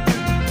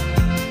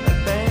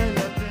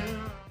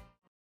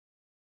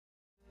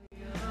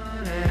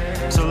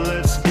 So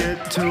let's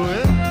get to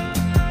it.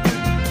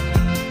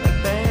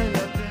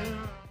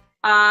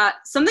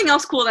 Something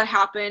else cool that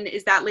happened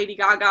is that Lady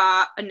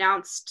Gaga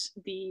announced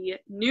the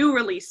new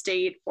release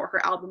date for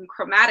her album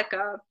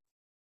Chromatica.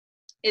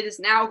 It is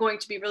now going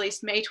to be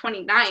released May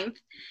 29th.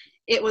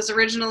 It was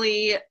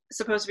originally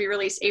supposed to be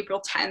released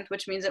April 10th,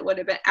 which means it would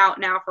have been out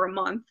now for a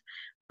month.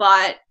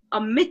 But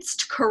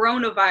amidst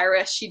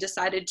coronavirus, she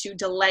decided to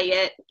delay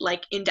it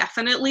like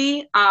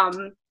indefinitely,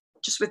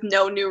 just with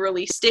no new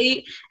release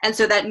date. And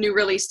so that new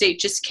release date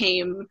just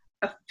came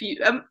a few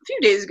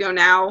days ago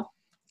now.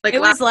 Like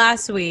it was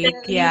last week,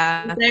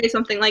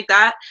 something like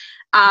that.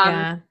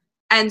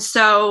 And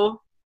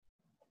so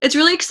it's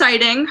really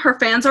exciting. Her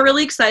fans are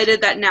really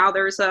excited that now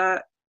there's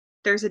a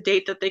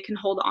date that they can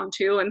hold on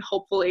to, and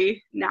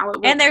hopefully now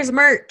it will. And there's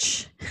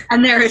merch.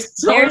 And there's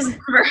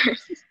merch.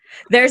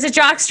 There's a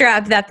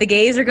jockstrap that the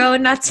gays are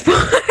going nuts for.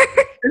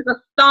 There's a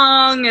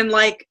thong and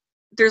like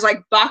there's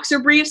like boxer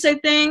briefs, I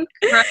think.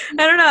 Right?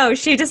 I don't know.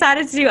 She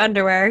decided to do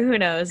underwear. Who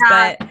knows?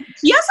 But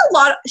she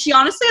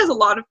honestly has a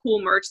lot of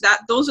cool merch.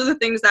 Those are the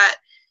things that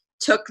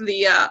took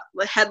the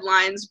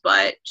headlines,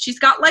 but she's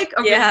got like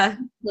a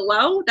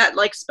pillow that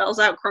like spells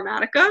out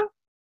Chromatica.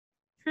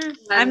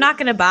 I'm not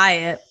gonna buy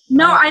it.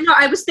 No, I know.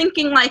 I was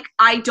thinking like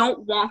I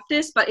don't want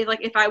this, but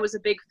if I was a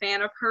big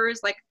fan of hers,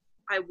 like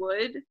I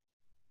would.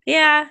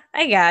 Yeah,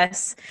 I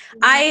guess.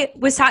 I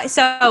was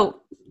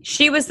so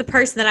she was the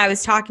person that I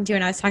was talking to,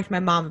 and I was talking to my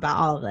mom about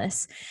all of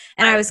this.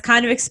 And I was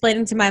kind of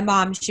explaining to my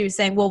mom, she was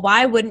saying, well,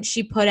 why wouldn't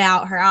she put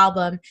out her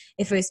album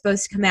if it was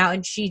supposed to come out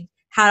and she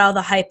had all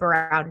the hype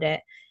around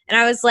it? And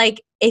I was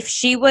like, if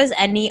she was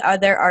any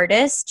other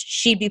artist,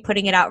 she'd be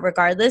putting it out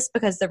regardless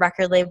because the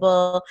record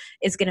label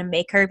is going to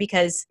make her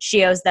because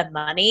she owes them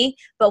money.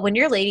 But when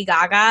you're Lady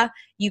Gaga,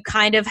 you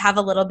kind of have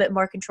a little bit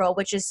more control,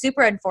 which is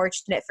super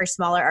unfortunate for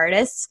smaller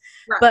artists.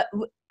 Right. But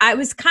I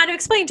was kind of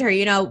explaining to her,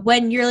 you know,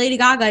 when you're Lady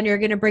Gaga and you're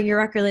going to bring your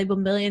record label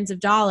millions of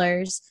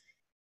dollars,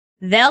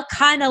 they'll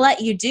kind of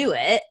let you do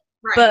it.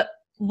 Right. But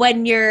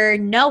when you're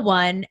no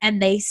one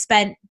and they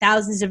spent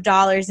thousands of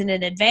dollars in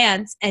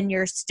advance and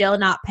you're still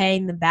not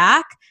paying them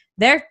back,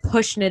 they're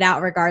pushing it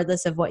out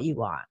regardless of what you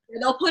want.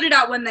 They'll put it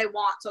out when they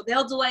want. So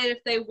they'll delay it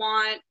if they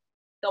want.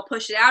 They'll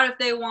push it out if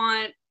they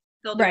want.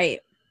 They'll do Right.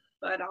 It.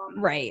 But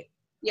right.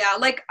 Yeah,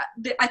 like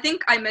I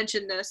think I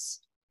mentioned this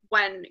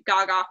when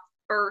Gaga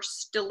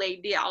first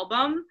delayed the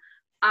album.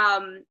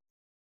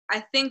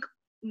 I think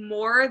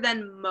more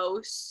than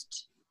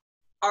most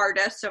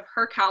artists of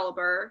her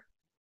caliber,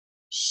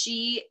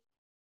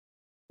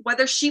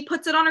 whether she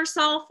puts it on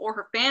herself or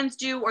her fans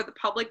do or the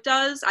public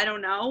does, I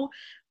don't know,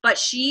 but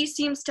she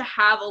seems to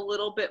have a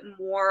little bit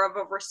more of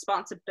a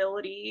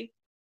responsibility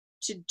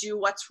to do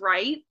what's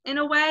right in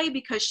a way,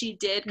 because she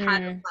did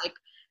kind of like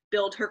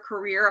build her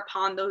career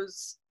upon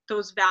those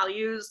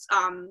values.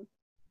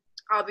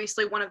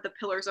 Obviously one of the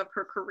pillars of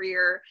her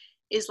career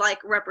is like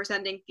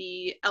representing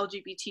the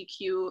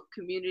LGBTQ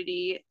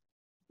community.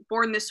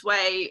 Born This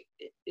Way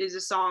is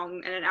a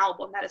song and an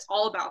album that is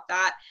all about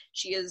that.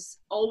 She has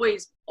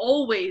always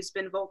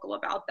been vocal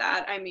about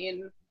that. I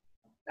mean,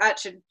 that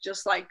should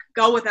just like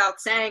go without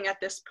saying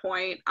at this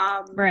point.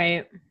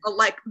 Right.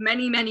 Like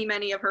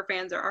many of her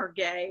fans are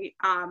gay.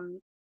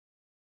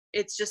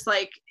 It's just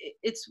like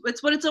it's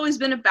what it's always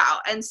been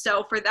about. And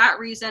so for that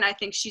reason, I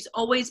think she's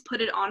always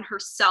put it on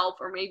herself,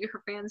 or maybe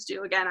her fans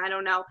do, again, I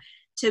don't know,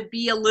 to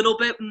be a little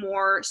bit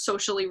more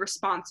socially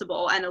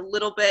responsible and a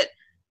little bit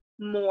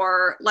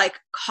more like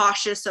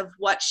cautious of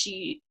what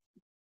she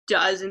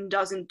does and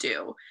doesn't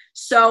do.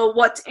 So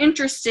what's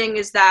interesting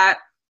is that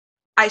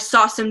I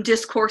saw some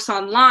discourse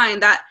online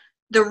that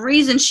the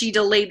reason she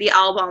delayed the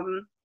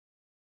album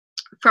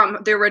from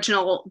the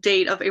original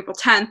date of April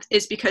 10th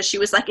is because she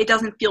was like, it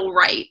doesn't feel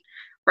right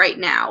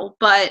now.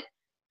 But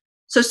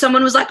so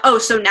someone was like, oh,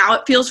 so now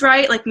it feels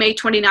right? Like May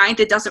 29th,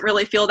 it doesn't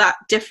really feel that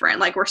different.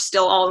 Like we're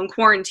still all in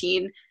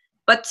quarantine.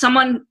 But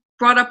someone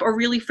brought up a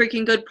really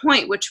freaking good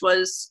point, which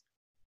was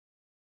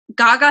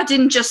Gaga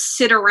didn't just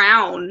sit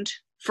around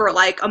for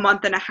like a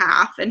month and a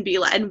half and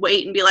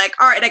wait and be like,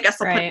 all right, I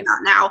guess I'll put it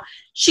out now.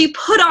 She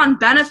put on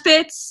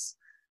benefits.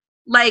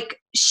 Like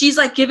she's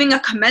like giving a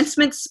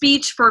commencement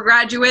speech for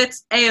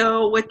graduates,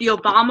 with the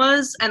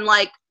Obamas, and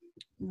like,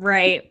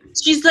 right.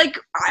 She's like,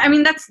 I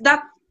mean, that's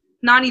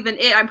not even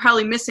it. I'm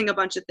probably missing a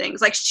bunch of things.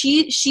 Like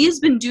she's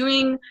been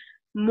doing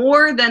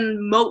more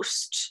than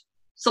most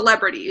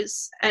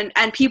celebrities, and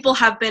people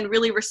have been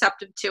really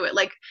receptive to it.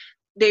 Like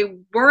they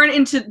weren't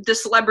into the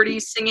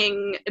celebrities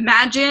singing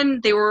Imagine.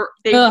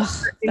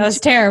 That was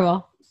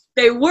terrible.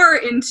 They were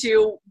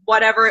into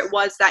whatever it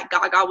was that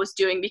Gaga was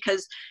doing,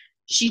 because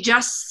she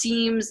just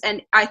seems,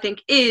 and I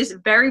think is,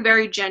 very,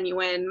 very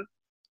genuine.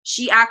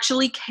 She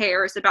actually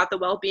cares about the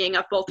well-being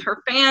of both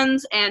her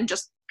fans and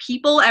just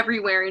people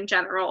everywhere in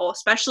general,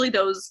 especially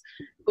those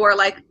who are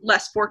like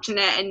less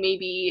fortunate and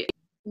maybe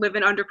live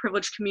in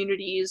underprivileged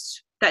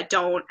communities that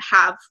don't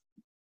have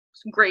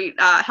great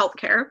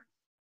healthcare.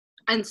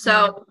 And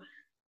so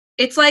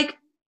it's like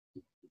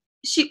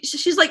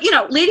she's like, you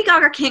know, Lady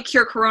Gaga can't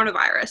cure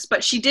coronavirus,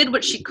 but she did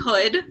what she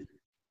could.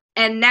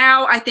 And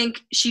now I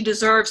think she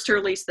deserves to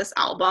release this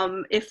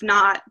album, if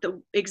not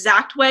the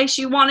exact way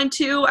she wanted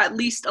to, at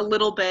least a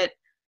little bit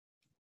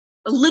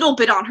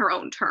on her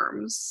own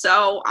terms.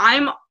 So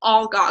I'm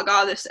all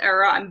Gaga this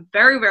era. I'm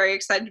very, very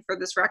excited for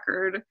this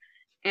record.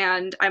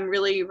 And I'm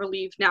really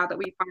relieved now that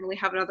we finally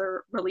have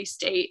another release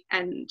date.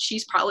 And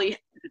she's probably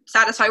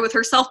satisfied with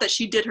herself that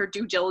she did her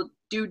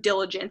due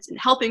diligence in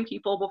helping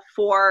people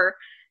before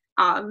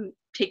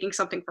taking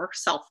something for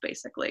herself,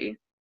 basically.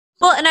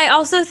 Well, and I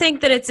also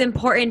think that it's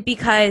important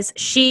because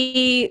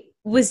she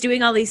was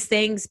doing all these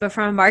things, but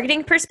from a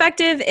marketing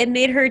perspective, it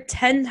made her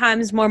 10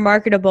 times more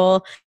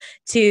marketable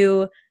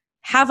to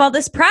have all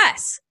this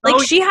press.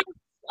 Like she has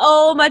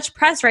so much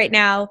press right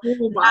now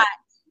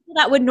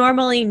that would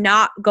normally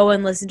not go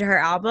and listen to her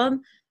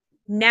album.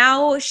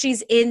 Now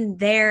she's in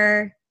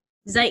their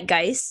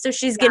zeitgeist, so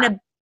she's they're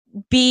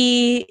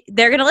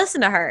gonna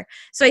listen to her.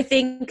 So I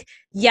think,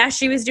 yes,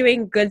 she was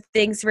doing good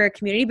things for her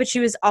community, but she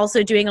was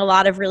also doing a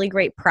lot of really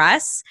great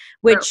press,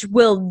 which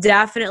will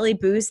definitely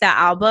boost that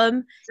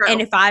album. True.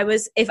 And if I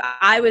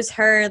was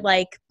her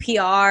like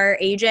PR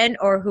agent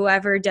or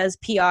whoever does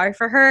PR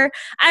for her,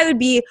 I would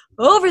be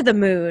over the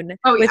moon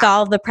with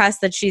all the press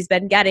that she's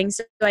been getting.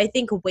 So I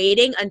think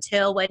waiting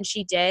until when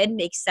she did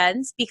makes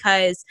sense,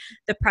 because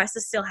the press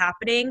is still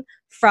happening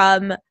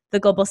from the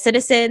Global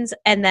Citizens,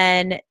 and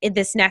then in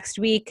this next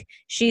week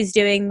she's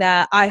doing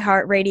the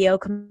iHeartRadio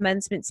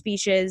commencement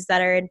speeches that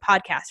are in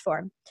podcast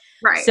form.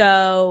 Right.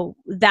 So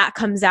that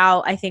comes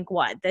out, I think,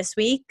 this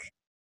week?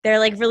 They're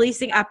like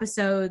releasing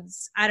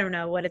episodes. I don't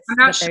know what I'm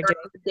not what sure they're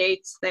doing. the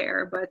dates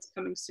there, but it's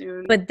coming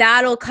soon. But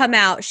that'll come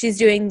out. She's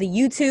doing the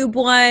YouTube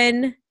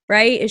one,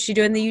 right? Is she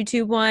doing the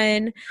YouTube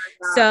one?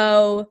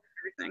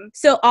 Everything.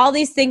 So all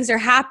these things are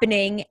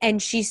happening,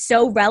 and she's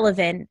so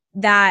relevant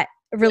that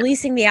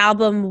releasing the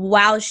album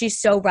while she's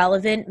so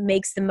relevant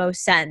makes the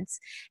most sense.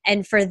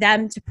 And for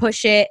them to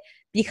push it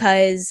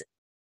because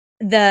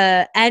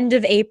the end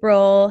of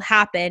April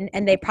happened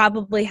and they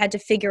probably had to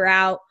figure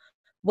out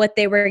what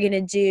they were going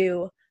to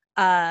do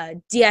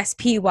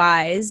DSP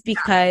wise,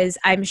 because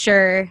I'm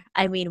sure,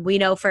 I mean, we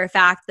know for a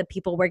fact that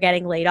people were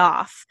getting laid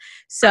off.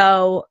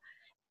 So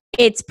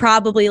it's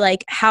probably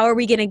like, how are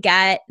we going to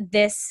get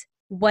this?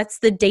 What's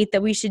the date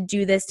that we should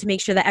do this to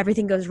make sure that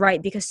everything goes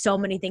right? Because so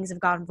many things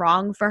have gone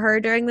wrong for her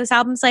during this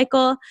album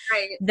cycle,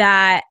 Right.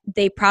 that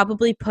they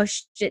probably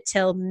pushed it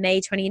till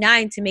May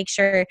 29 to make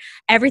sure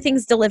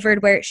everything's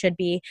delivered where it should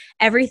be.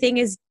 Everything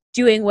is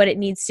doing what it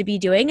needs to be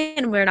doing,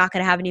 and we're not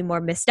going to have any more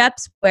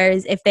missteps.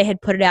 Whereas if they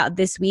had put it out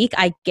this week,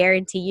 I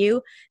guarantee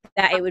you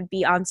that it would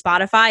be on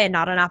Spotify and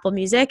not on Apple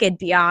Music. It'd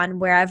be on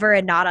wherever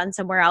and not on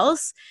somewhere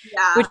else,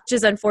 Yeah. which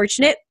is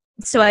unfortunate.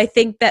 So I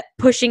think that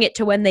pushing it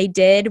to when they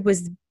did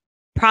was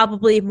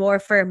probably more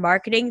for a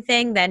marketing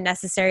thing than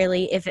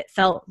necessarily if it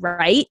felt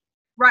right.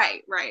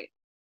 Right.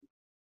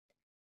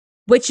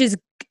 Which is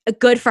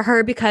good for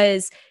her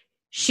because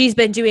she's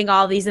been doing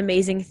all these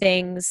amazing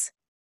things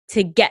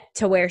to get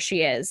to where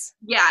she is.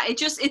 Yeah,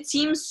 it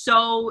seems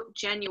so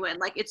genuine.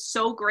 Like, it's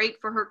so great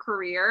for her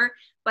career,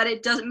 but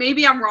it doesn't,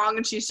 maybe I'm wrong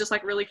and she's just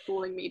like really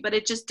fooling me, but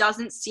it just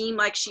doesn't seem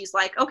like she's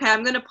like, okay,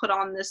 I'm going to put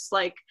on this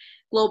like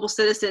Global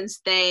Citizens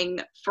thing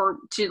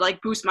to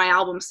like boost my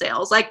album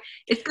sales. Like,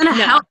 it's going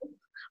to help,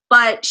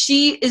 but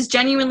she is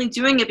genuinely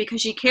doing it because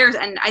she cares.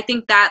 And I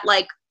think that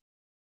like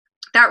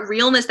that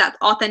realness, that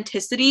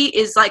authenticity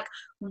is like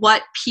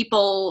what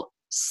people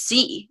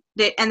see.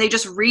 And they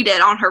just read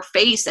it on her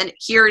face and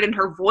hear it in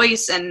her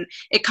voice, and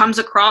it comes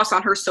across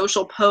on her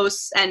social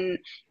posts, and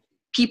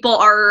people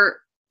are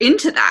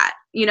into that.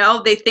 You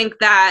know, they think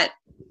that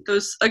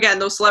those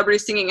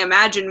celebrities singing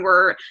Imagine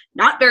were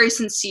not very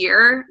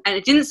sincere, and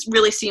it didn't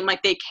really seem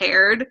like they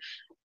cared.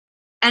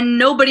 And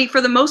nobody, for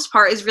the most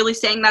part, is really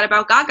saying that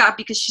about Gaga,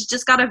 because she's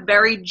just got a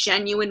very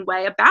genuine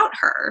way about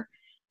her.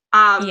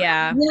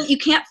 You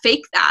can't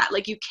fake that.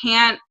 Like, you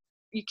can't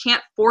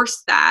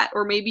force that,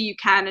 or maybe you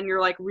can and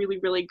you're like really,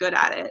 really good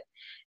at it.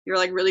 You're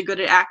like really good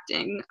at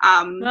acting.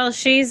 Well,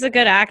 she's a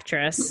good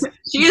actress.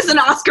 She is an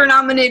Oscar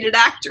nominated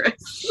actress.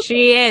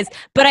 She is.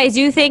 But I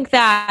do think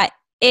that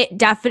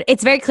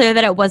it's very clear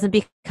that it wasn't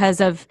because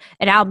of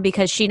an album,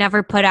 because she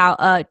never put out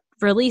a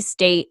release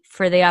date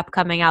for the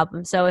upcoming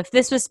album. So if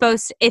this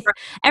was if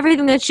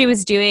everything that she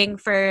was doing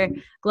for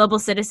Global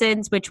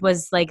Citizens, which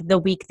was like the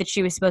week that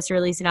she was supposed to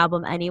release an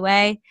album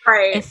anyway,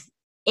 right?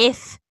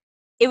 If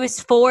it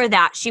was for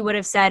that, she would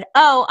have said,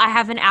 oh, I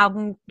have an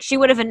album. She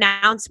would have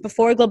announced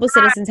before Global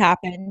Citizens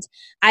happened,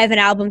 I have an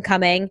album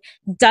coming,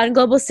 done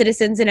Global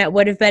Citizens, and it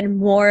would have been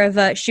more of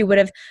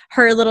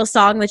her little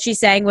song that she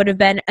sang would have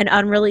been an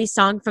unreleased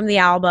song from the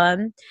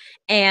album.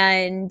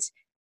 And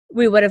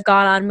we would have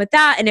gone on with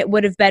that, and it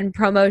would have been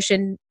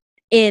promotion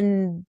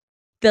in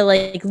the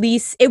like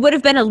least, it would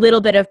have been a little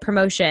bit of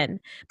promotion,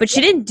 but she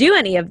didn't do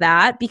any of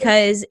that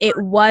because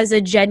it was a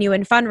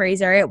genuine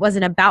fundraiser. It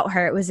wasn't about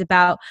her. It was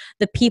about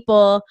the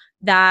people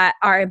that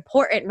are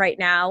important right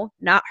now,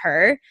 not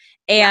her.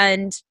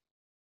 And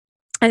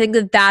I think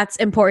that that's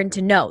important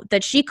to note,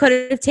 that she could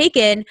have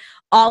taken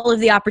all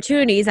of the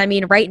opportunities. I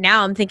mean, right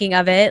now I'm thinking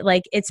of it,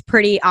 like it's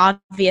pretty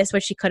obvious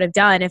what she could have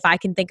done if I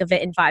can think of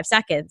it in 5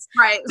 seconds.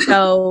 Right.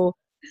 So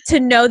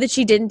to know that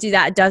she didn't do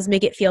that does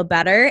make it feel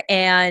better.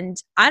 And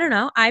I don't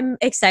know, I'm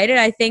excited.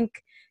 I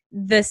think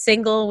the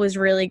single was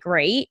really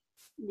great.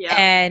 Yeah.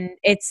 And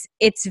it's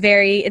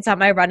on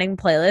my running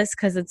playlist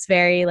because it's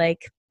very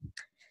like,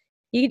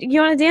 you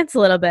want to dance a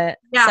little bit.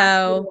 Yeah.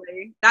 So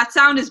totally. That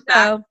sound is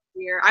back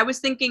here. I was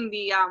thinking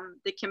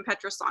the Kim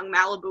Petras song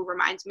Malibu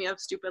reminds me of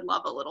Stupid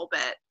Love a little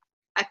bit.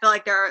 I feel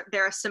like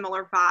they're a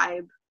similar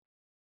vibe.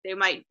 They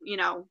might,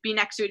 be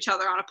next to each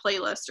other on a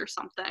playlist or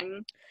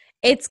something.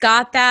 It's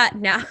got that,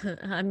 now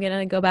I'm going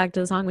to go back to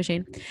the song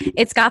machine.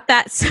 It's got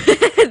that,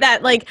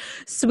 that like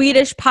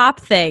Swedish pop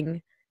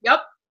thing.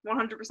 Yep,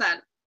 100%.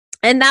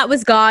 And that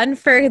was gone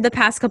for the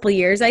past couple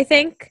years, I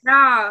think.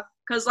 Yeah,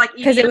 because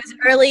it was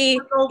early,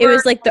 it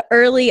was like the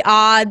early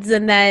odds,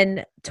 and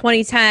then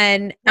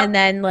 2010, and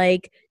then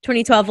like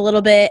 2012 a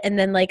little bit, and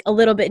then like a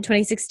little bit in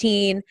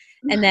 2016.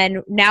 And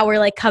then now we're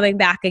like coming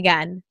back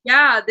again.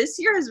 Yeah, this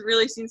year has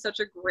really seen such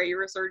a great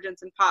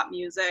resurgence in pop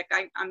music.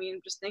 I mean,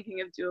 just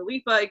thinking of Dua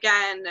Lipa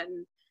again,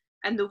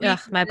 and The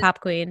Weeknd. My pop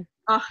queen.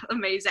 Oh,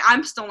 amazing.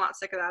 I'm still not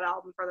sick of that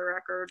album, for the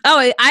record.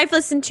 Oh, I've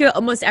listened to it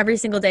almost every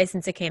single day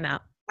since it came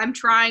out. I'm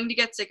trying to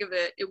get sick of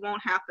it. It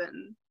won't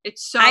happen.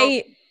 It's so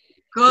good.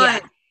 Yeah.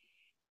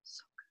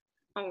 So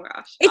good. Oh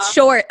gosh. It's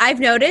short.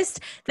 I've noticed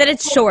that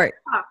it's short.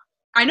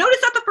 I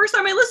noticed that the first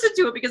time I listened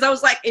to it because I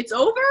was like, it's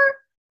over?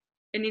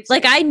 It needs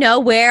I know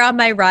where on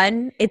my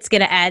run it's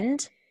going to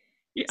end.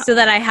 Yeah. so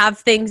that I have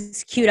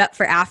things queued up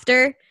for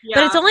after. Yeah.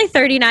 But it's only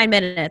 39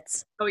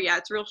 minutes. Oh yeah,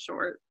 it's real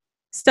short.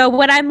 So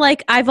when I'm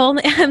like, I'm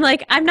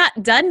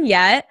not done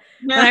yet.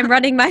 When I'm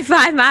running my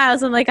 5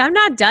 miles, I'm like, I'm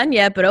not done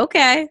yet, but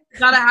okay. You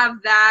gotta have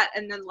that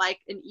and then like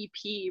an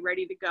EP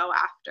ready to go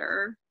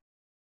after.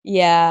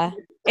 Yeah.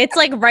 It's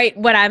like right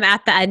when I'm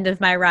at the end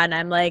of my run,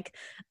 I'm like,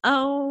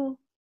 oh,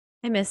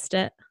 I missed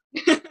it.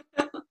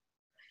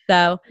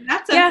 So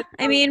yeah,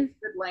 I mean,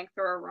 good length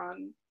for a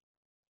run.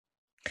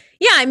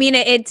 Yeah, I mean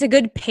it's a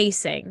good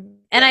pacing,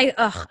 and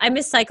I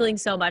miss cycling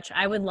so much.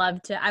 I would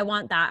love to. I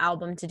want that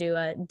album to do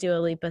a Dua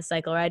Lipa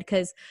cycle ride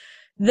because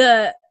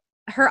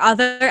her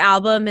other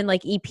album and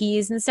like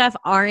EPs and stuff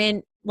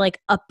aren't like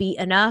upbeat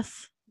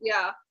enough.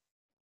 Yeah,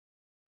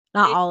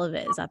 not all of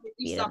it is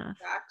upbeat enough.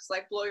 Tracks,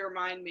 like Blow Your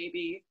Mind,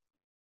 maybe.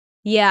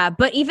 Yeah,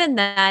 but even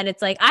then,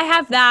 it's like I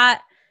have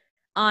that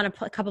on a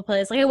couple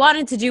playlists. Like I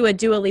wanted to do a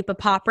Dua Lipa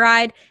pop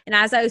ride, and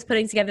as I was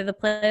putting together the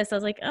playlist, I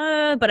was like,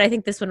 but I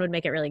think this one would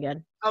make it really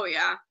good. Oh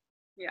yeah,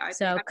 yeah.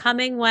 So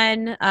coming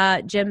when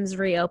gyms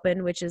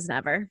reopen, which is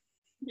never.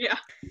 Yeah.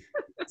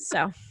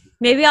 So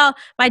maybe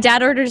my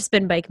dad ordered a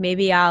spin bike.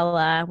 Maybe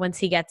I'll once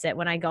he gets it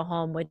when I go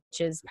home, which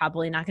is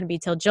probably not going to be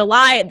till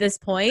July at this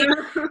point.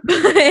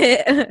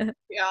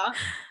 Yeah.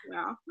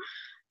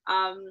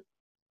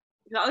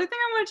 The other thing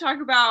I want to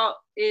talk about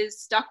is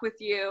 "Stuck with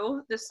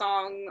You," the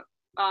song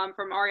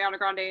from Ariana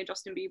Grande and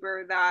Justin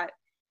Bieber that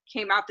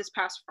came out this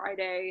past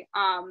Friday.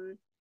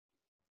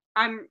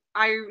 I'm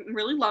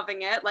really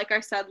loving it. Like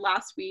I said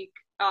last week,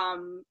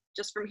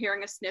 just from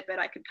hearing a snippet,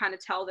 I could kind of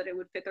tell that it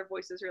would fit their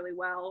voices really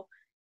well.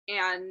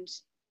 And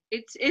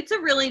it's a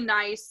really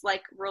nice,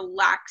 like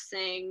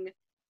relaxing,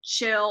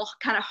 chill,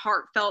 kind of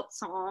heartfelt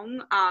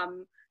song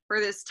for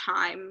this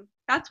time.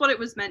 That's what it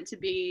was meant to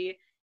be.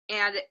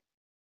 And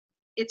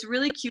it's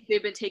really cute.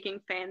 They've been taking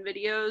fan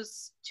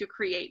videos to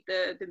create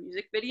the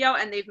music video,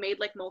 and they've made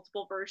like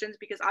multiple versions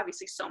because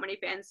obviously so many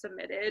fans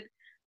submitted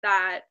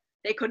that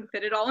they couldn't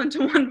fit it all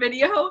into one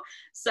video.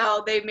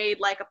 So they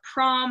made like a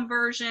prom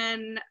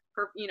version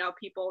for,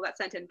 people that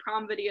sent in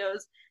prom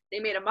videos. They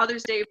made a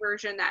Mother's Day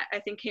version that I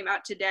think came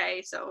out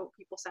today. So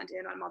people sent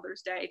in on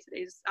Mother's Day.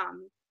 Today's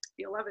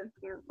the 11th.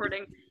 We're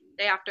recording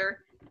day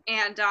after.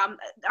 And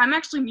I'm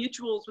actually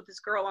mutuals with this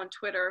girl on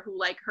Twitter who,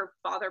 like, her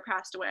father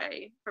passed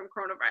away from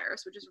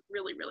coronavirus, which is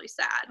really, really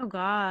sad. Oh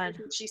God.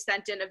 And she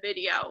sent in a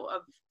video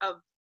of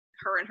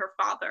her and her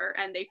father,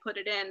 and they put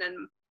it in,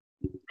 and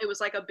it was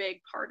like a big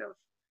part of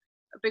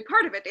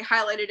it. They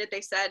highlighted it.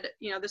 They said,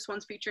 this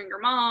one's featuring your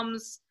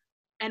moms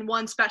and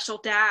one special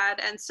dad.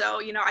 And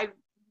so,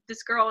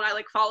 this girl and I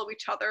like follow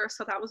each other.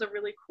 So that was a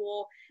really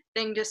cool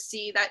thing to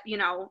see that,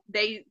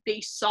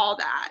 they saw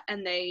that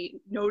and they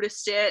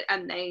noticed it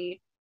and they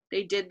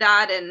did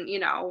that. And,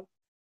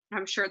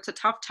 I'm sure it's a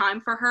tough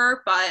time for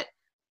her, but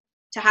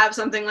to have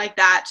something like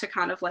that to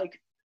kind of like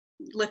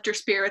lift her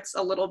spirits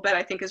a little bit,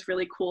 I think is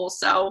really cool.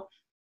 So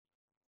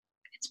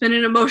it's been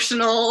an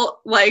emotional,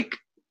 like,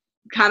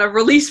 kind of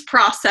release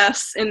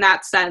process in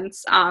that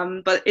sense.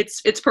 But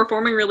it's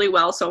performing really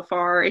well so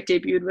far. It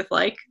debuted with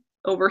like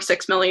over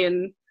 6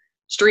 million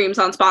streams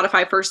on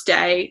Spotify first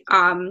day.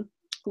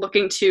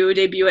 Looking to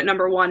debut at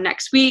 #1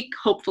 next week.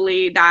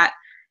 Hopefully that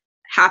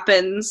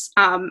happens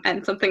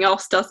and something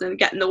else doesn't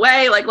get in the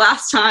way like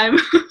last time.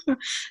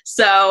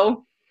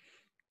 So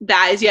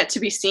that is yet to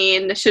be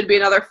seen. There should be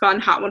another fun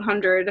Hot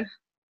 100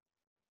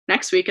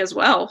 next week as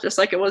well, just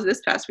like it was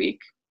this past week.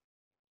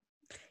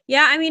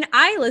 Yeah, I mean,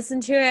 I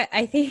listened to it.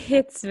 I think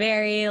it's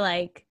very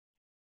like,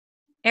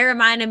 it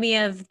reminded me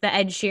of the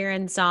Ed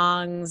Sheeran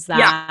songs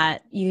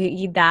that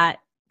you that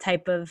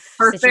type of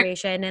perfect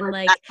situation. And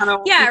like,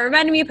 it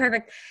reminded me of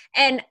Perfect.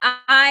 And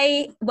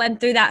I went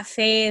through that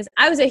phase.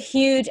 I was a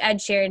huge Ed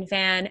Sheeran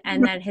fan.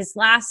 And then his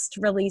last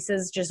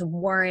releases just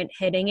weren't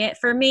hitting it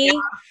for me,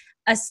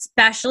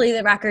 especially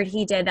the record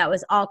he did that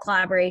was all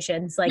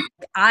collaborations. Like,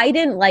 I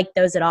didn't like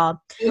those at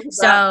all.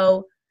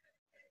 So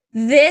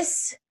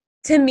this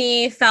to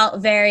me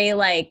felt very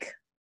like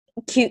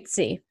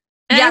cutesy.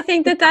 And I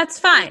think that that's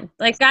fine.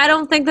 Like, I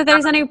don't think that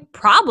there's any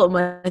problem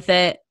with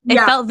it.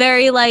 It felt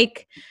very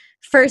like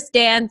first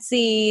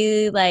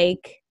dancey,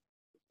 like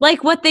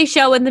what they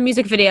show in the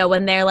music video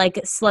when they're like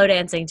slow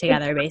dancing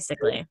together,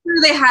 basically.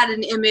 They had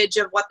an image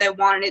of what they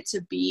wanted it to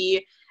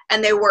be,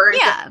 and they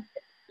weren't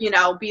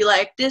be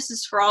like, this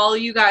is for all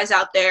you guys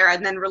out there,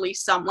 and then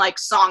release some like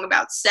song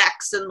about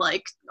sex and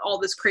like all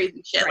this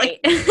crazy shit. Right.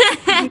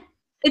 Like,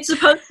 it's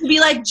supposed to be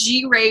like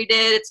G-rated.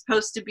 It's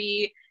supposed to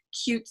be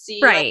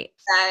cutesy, right?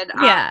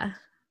 Like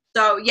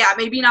so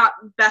maybe not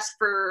best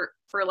for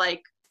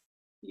like,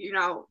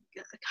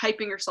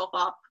 hyping yourself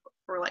up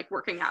for like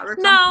working out or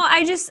something. No,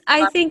 I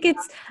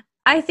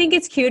think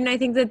it's cute, and I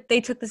think that they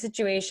took the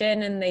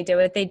situation and they did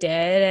what they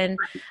did. And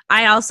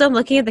I also am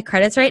looking at the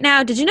credits right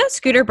now. Did you know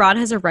Scooter Braun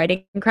has a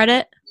writing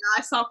credit? Yeah,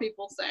 I saw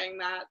people saying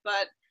that,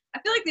 but I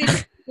feel like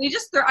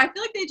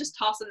they just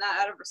toss in that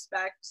out of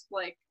respect.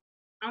 Like,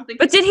 I don't think.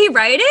 But did he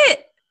write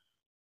it?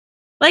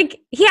 Like,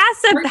 he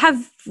has to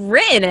have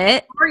written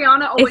it.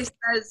 Ariana always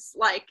says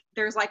like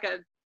there's like a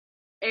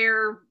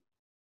air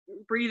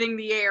breathing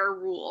the air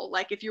rule.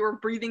 Like if you were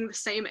breathing the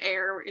same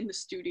air in the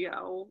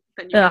studio,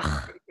 then you get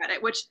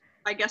credit. Which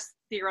I guess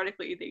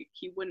theoretically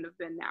he wouldn't have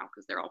been now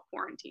because they're all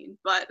quarantined.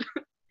 But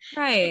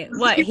right,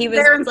 what he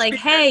was like,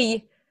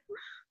 hey,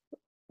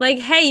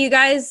 you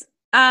guys,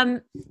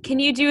 can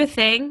you do a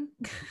thing?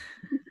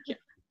 Yeah.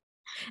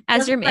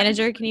 As your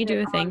manager, can you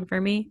do a thing for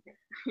me?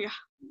 Yeah,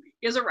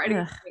 he has a writing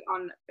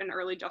on an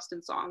early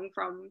Justin song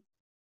from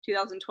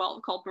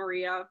 2012 called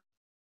Maria.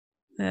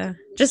 Yeah.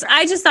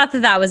 I just thought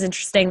that was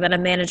interesting that a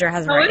manager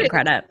has writing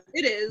credit.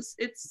 It is.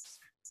 It's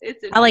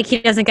I like he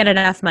doesn't get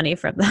enough money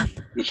from them.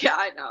 Yeah,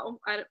 I know.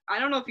 I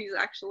don't know if he's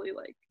actually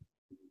like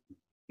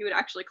he would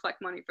actually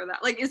collect money for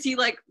that. Like, is he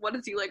like what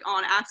is he like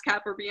on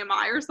ASCAP or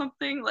BMI or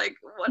something? Like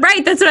what?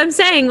 Right, that's what I'm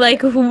saying.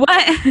 Like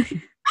what?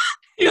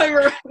 Yeah,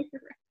 right.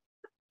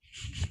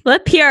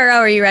 What PRO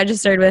are you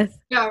registered with?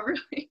 Yeah,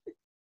 really.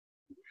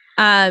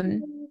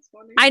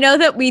 I know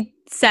that we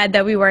said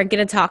that we weren't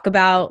going to talk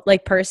about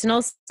like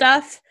personal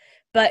stuff,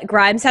 but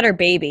Grimes had her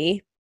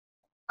baby.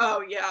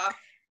 Oh yeah.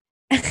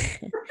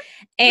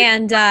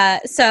 And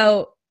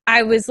so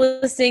I was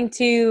listening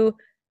to,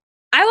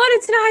 I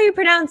wanted to know how you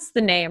pronounce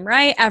the name,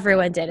 right?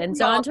 Everyone did. And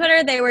so on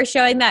Twitter, they were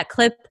showing that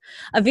clip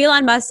of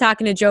Elon Musk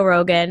talking to Joe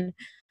Rogan.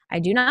 I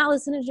do not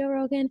listen to Joe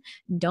Rogan.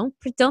 Don't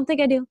think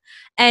I do.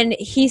 And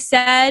he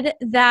said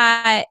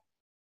that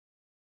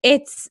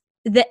it's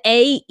the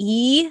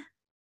AE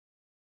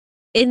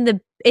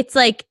it's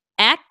like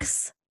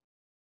X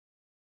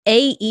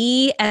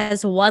AE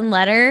as one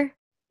letter.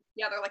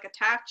 Yeah, they're like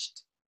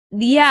attached.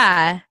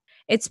 Yeah.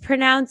 It's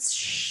pronounced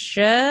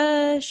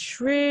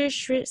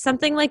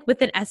something like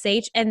with an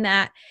SH, and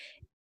that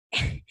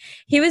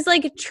he was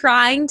like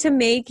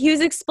he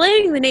was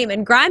explaining the name,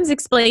 and Grimes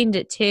explained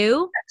it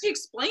too. She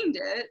explained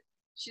it.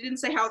 She didn't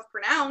say how it's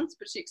pronounced,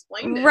 but she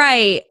explained it.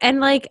 Right.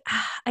 And like,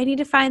 I need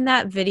to find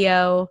that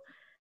video,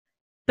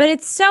 but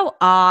it's so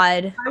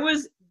odd. I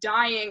was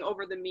dying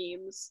over the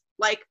memes.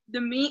 Like the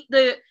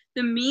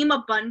meme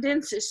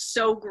abundance is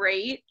so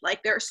great.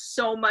 Like there's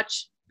so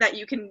much that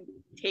you can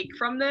take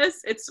from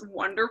this. It's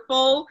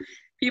wonderful.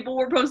 People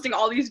were posting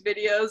all these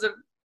videos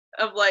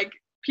of like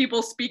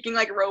people speaking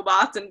like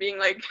robots and being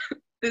like,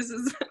 this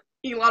is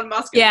Elon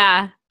Musk.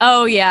 Yeah.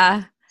 Oh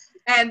yeah.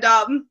 And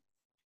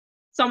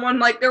someone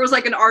like there was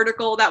like an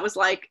article that was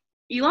like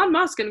Elon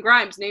Musk and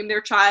Grimes named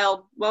their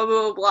child blah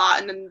blah blah, blah,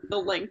 and then the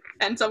link,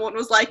 and someone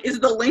was like, is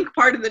the link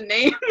part of the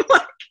name?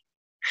 Like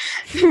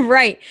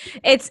right.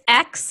 It's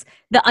X,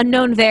 the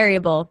unknown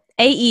variable.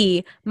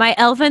 AE, my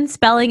elven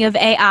spelling of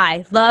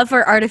AI, love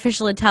or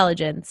artificial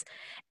intelligence.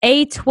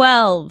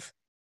 A-12,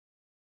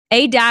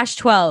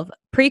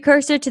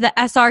 precursor to the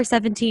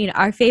SR-17,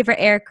 our favorite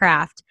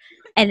aircraft.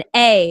 And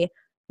A,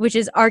 which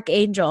is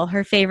Archangel,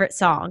 her favorite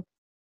song.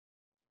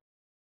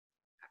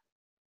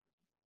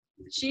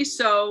 She's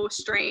so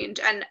strange.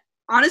 And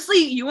honestly,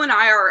 you and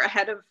I are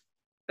ahead of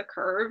the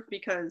curve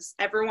because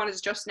everyone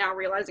is just now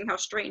realizing how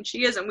strange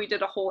she is, and we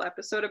did a whole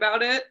episode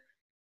about it.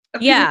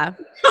 Yeah.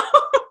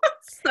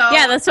 So,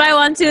 yeah, that's why I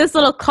want to do this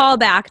little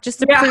callback just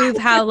to prove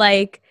how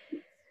like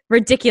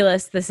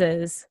ridiculous this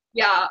is.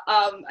 Yeah,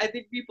 I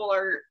think people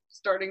are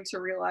starting to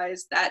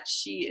realize that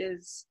she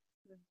is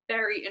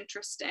very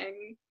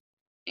interesting,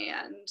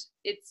 and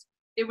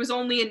it was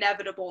only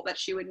inevitable that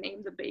she would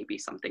name the baby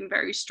something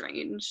very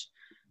strange.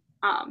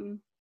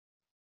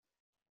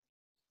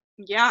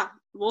 Yeah,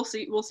 we'll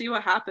see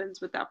what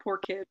happens with that poor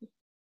kid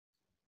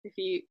if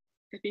he's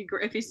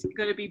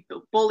going to be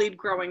bullied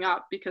growing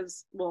up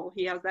because, well,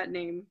 he has that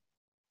name.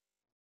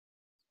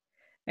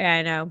 Yeah,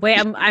 I know. Wait,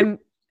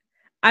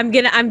 I'm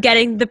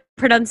getting the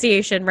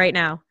pronunciation right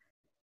now.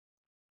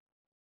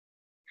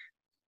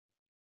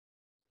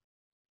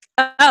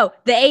 Oh,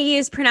 the AE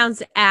is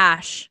pronounced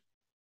Ash.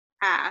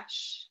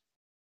 Ash.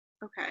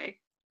 Okay.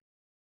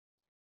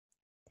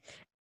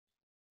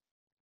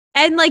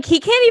 And like he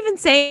can't even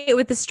say it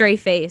with a straight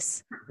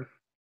face.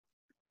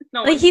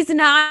 No, like he's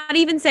not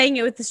even saying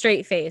it with a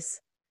straight face.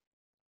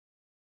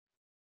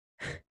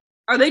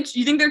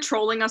 You think they're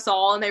trolling us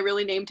all and they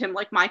really named him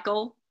like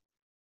Michael?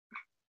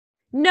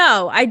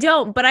 No, I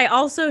don't, but I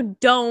also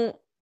don't.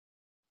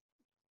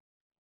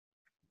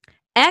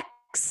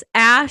 X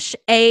Ash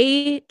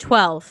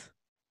A12.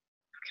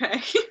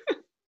 Okay.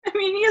 I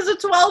mean, he has a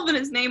 12 in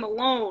his name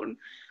alone.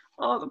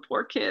 Oh, the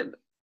poor kid.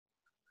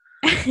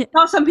 I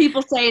saw some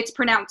people say it's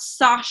pronounced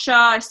Sasha.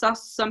 I saw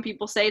some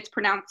people say it's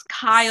pronounced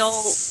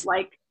Kyle.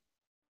 Like,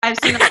 I've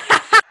seen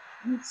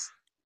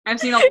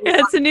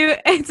it's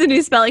a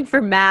new spelling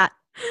for Matt.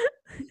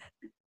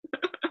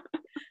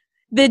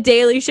 The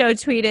Daily Show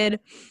tweeted,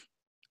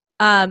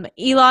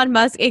 Elon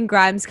Musk and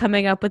Grimes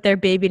coming up with their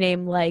baby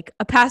name like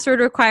a password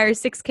requires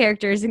 6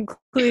 characters,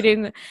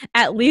 including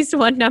at least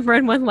 1 number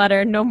and 1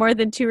 letter, no more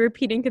than 2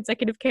 repeating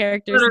consecutive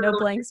characters, no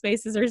blank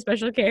spaces or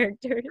special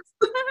characters.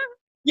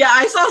 Yeah,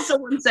 I saw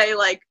someone say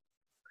like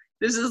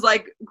this is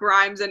like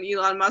Grimes and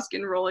Elon Musk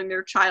enrolling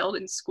their child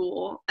in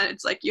school, and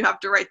it's like you have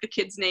to write the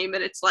kid's name,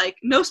 and it's like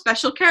no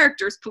special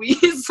characters,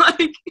 please.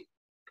 Like,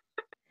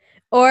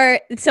 Or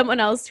someone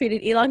else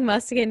tweeted, Elon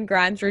Musk and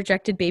Grimes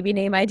rejected baby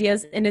name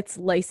ideas in its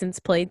license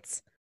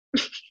plates.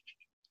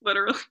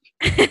 Literally.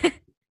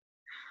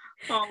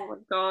 Oh my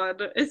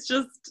god. It's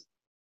just...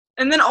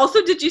 And then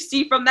also, did you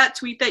see from that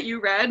tweet that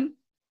you read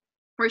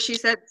where she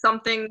said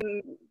something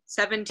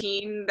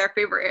 17, their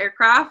favorite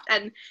aircraft,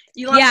 and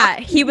Elon Musk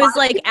he was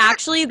like,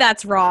 actually,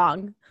 that's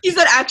wrong. He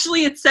said,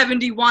 actually, it's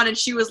 71, and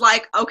she was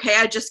like, okay,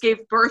 I just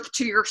gave birth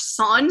to your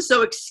son,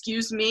 so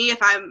excuse me if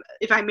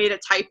I made a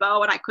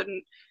typo and I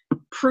couldn't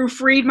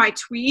proofread my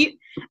tweet.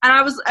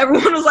 And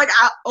everyone was like,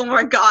 oh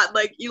my god,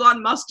 like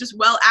Elon Musk just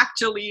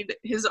actually'd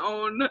his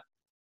own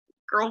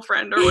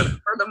girlfriend or whatever,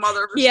 the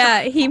mother of his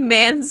child. He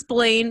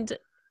mansplained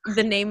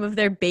the name of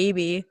their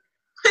baby.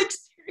 Like,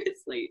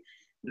 seriously,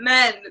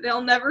 men,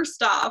 they'll never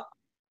stop.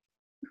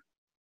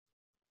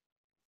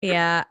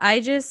 Yeah, I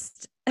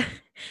just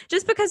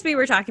because we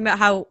were talking about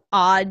how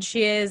odd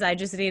she is, I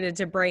just needed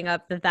to bring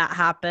up that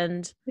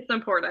happened. It's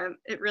important.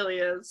 It really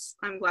is.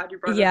 I'm glad you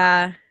brought it up.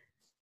 Yeah.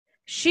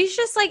 She's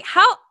just like,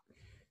 how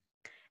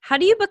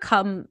do you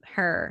become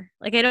her?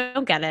 Like, I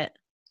don't get it.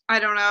 I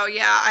don't know.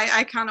 Yeah,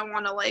 I kind of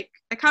want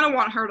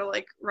her to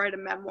like write a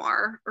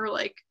memoir or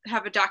like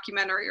have a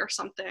documentary or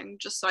something,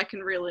 just so I can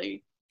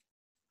really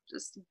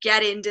just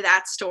get into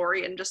that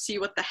story and just see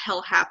what the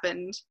hell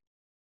happened.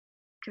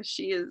 Because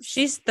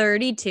she's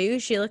 32.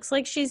 She looks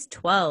like she's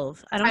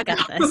 12. I don't get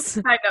this.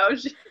 I know.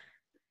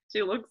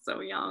 She looks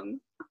so young.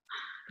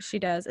 She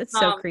does. It's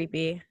so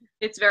creepy.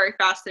 It's very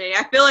fascinating.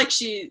 I feel like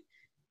she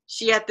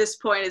at this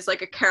point is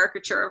like a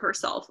caricature of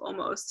herself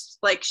almost.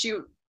 Like she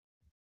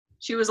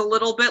was a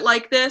little bit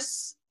like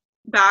this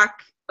back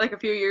like a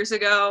few years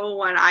ago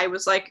when I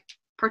was like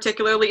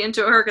particularly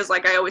into her, because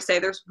like I always say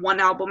there's one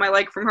album I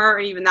like from her,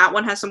 and even that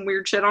one has some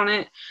weird shit on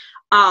it.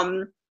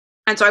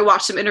 And so I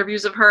watched some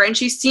interviews of her, and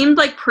she seemed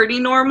like pretty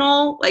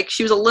normal. Like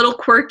she was a little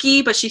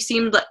quirky, but she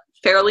seemed like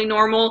fairly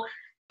normal.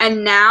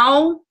 And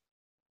now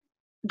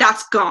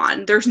that's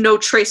gone. There's no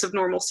trace of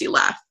normalcy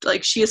left.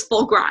 Like she is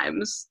full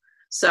Grimes.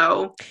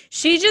 So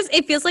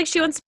it feels like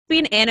she wants to be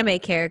an anime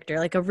character,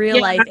 like a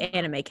real life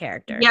anime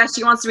character. Yeah,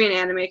 she wants to be an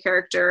anime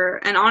character.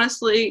 And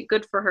honestly,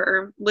 good for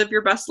her. Live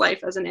your best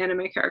life as an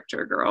anime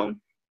character, girl.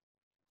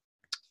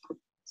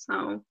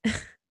 So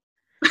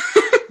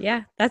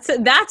yeah,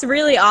 that's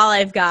really all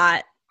I've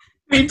got.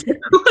 Me too.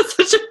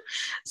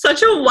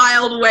 such a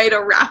wild way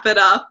to wrap it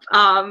up.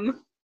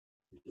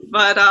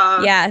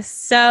 Yeah,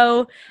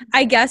 so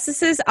I guess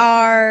this is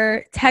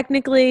our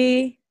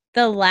technically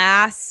the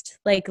last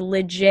like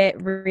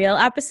legit real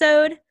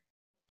episode,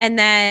 and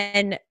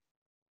then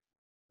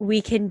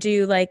we can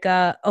do like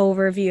a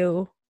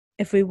overview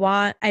if we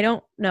want. I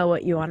don't know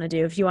what you want to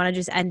do. If you want to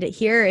just end it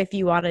here, if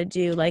you want to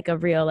do like a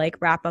real like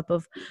wrap up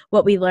of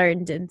what we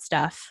learned and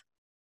stuff.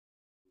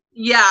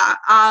 Yeah.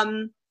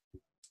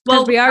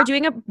 Well,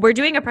 we're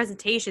doing a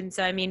presentation,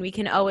 so I mean, we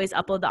can always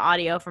upload the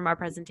audio from our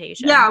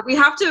presentation. Yeah, we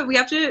have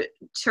to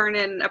turn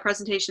in a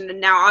presentation, and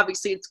now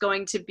obviously it's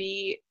going to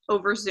be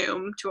over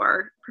Zoom to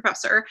our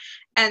professor,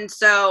 and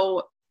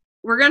so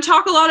we're going to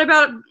talk a lot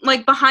about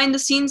like behind the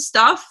scenes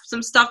stuff,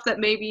 some stuff that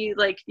maybe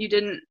like you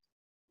didn't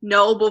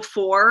know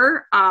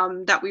before,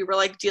 that we were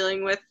like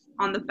dealing with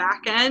on the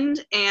back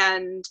end,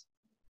 and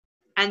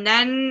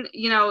then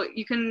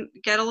you can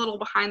get a little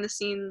behind the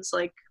scenes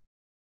like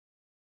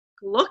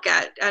look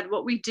at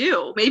what we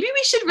do. Maybe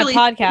we should release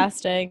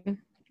podcasting.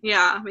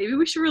 Yeah, maybe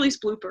we should release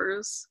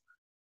bloopers.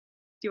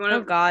 Do you want to?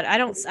 Oh God, I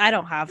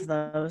don't have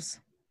those.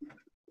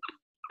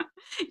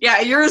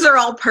 Yeah, yours are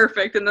all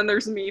perfect, and then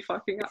there's me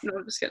fucking up. No,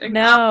 I'm just kidding.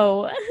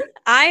 No,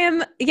 I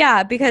am.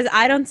 Yeah, because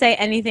I don't say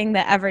anything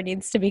that ever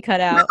needs to be cut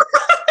out.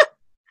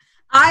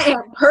 I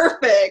am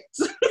perfect.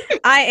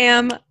 I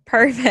am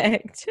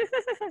perfect.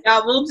 Yeah,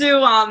 we'll do.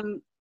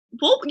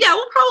 We'll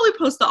probably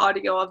post the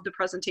audio of the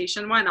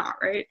presentation. Why not,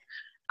 right?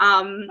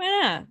 Why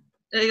not?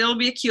 It'll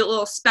be a cute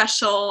little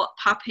special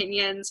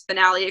Popinions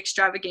finale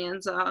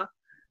extravaganza.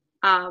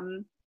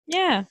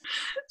 Yeah.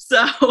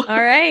 So. All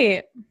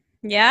right.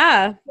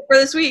 Yeah. For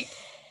this week.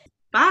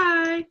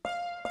 Bye.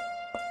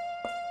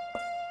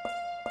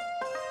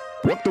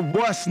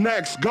 What's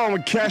next? Go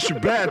and cash your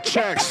bad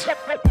checks.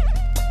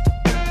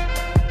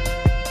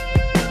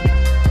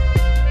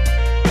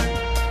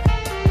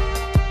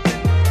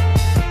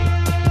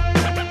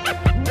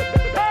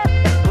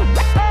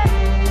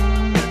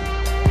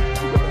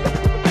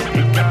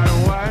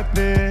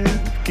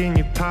 In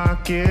your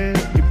pocket,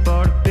 you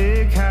bought a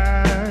big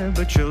hat,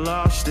 but you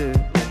lost it.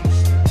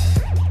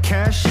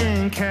 Cash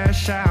in,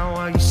 cash out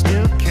while you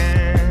still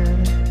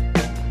can.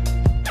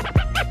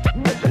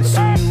 And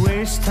so you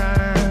waste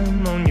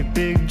time on your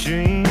big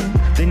dream,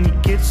 then you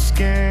get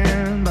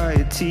scammed by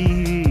a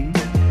TV.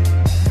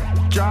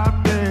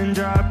 Drop in,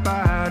 drop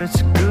out, it's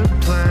a good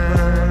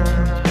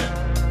plan.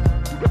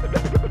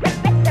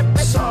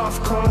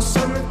 Softcore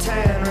summer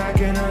tan,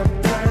 racking up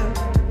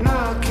that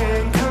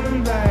knocking,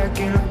 coming back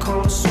in a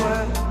cold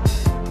sweat.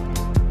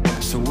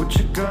 So what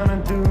you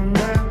gonna do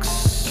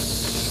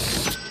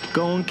next?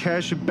 Go and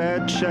cash a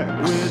bad check.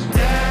 We're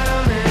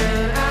down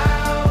and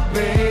out,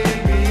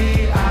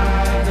 baby,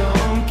 I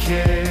don't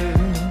care.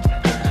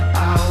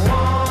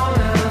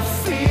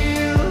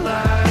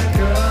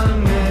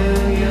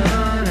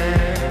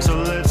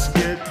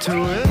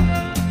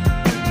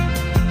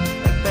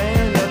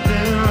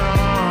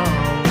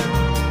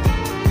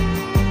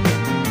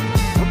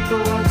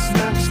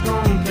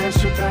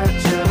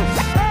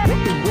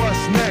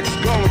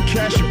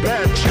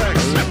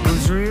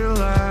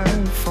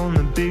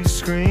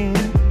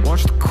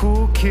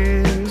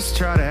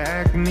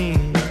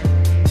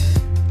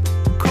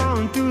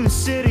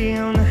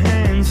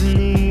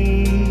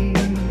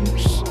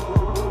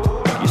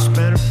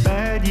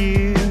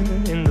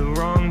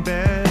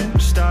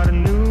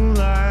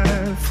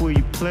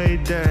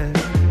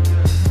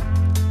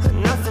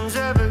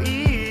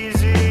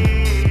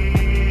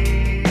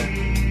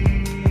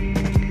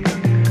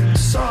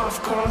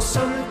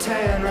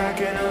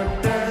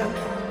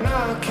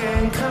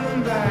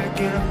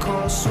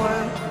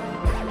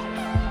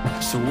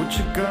 So what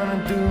you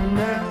gonna do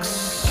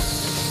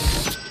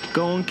next?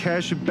 Go and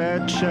cash a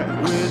bad check.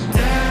 We're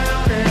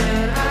down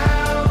and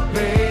out,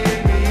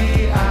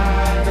 baby,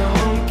 I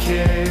don't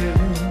care.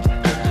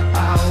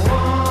 I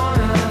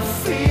wanna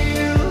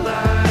feel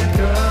like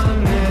a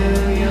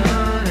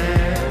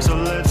millionaire. So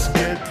let's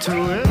get to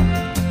it.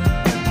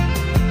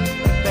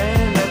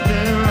 Ain't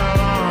nothing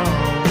wrong.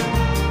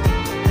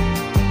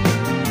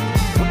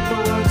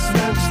 What's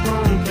next? Go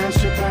and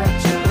cash a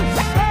bad check.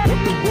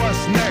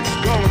 What's next?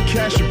 Go and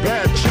cash your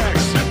bad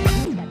checks.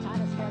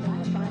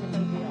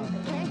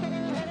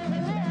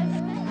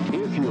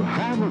 If you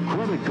have a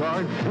credit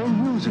card,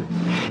 then use it.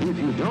 If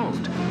you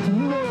don't,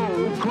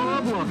 no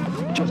problem.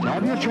 Just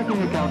have your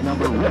checking account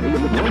number ready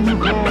when you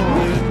call.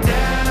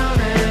 Down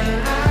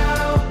and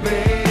out,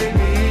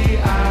 baby,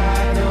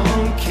 I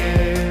don't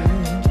care.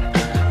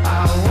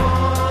 I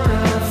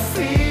wanna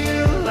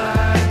feel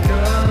like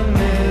a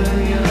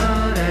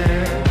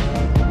millionaire.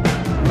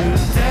 We're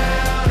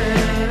down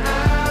and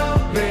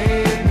out,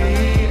 baby,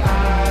 I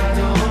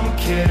don't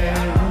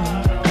care.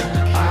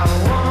 I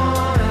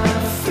wanna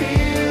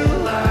feel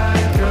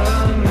like a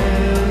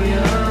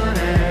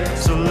millionaire.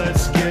 So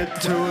let's get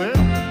to it.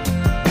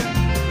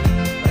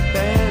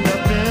 Ain't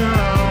nothing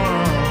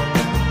wrong.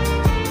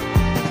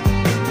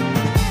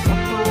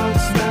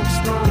 What's next?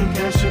 Go and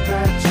cash your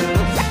bad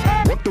checks.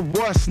 What the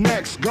what's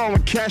next? Go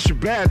and cash your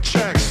bad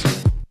checks.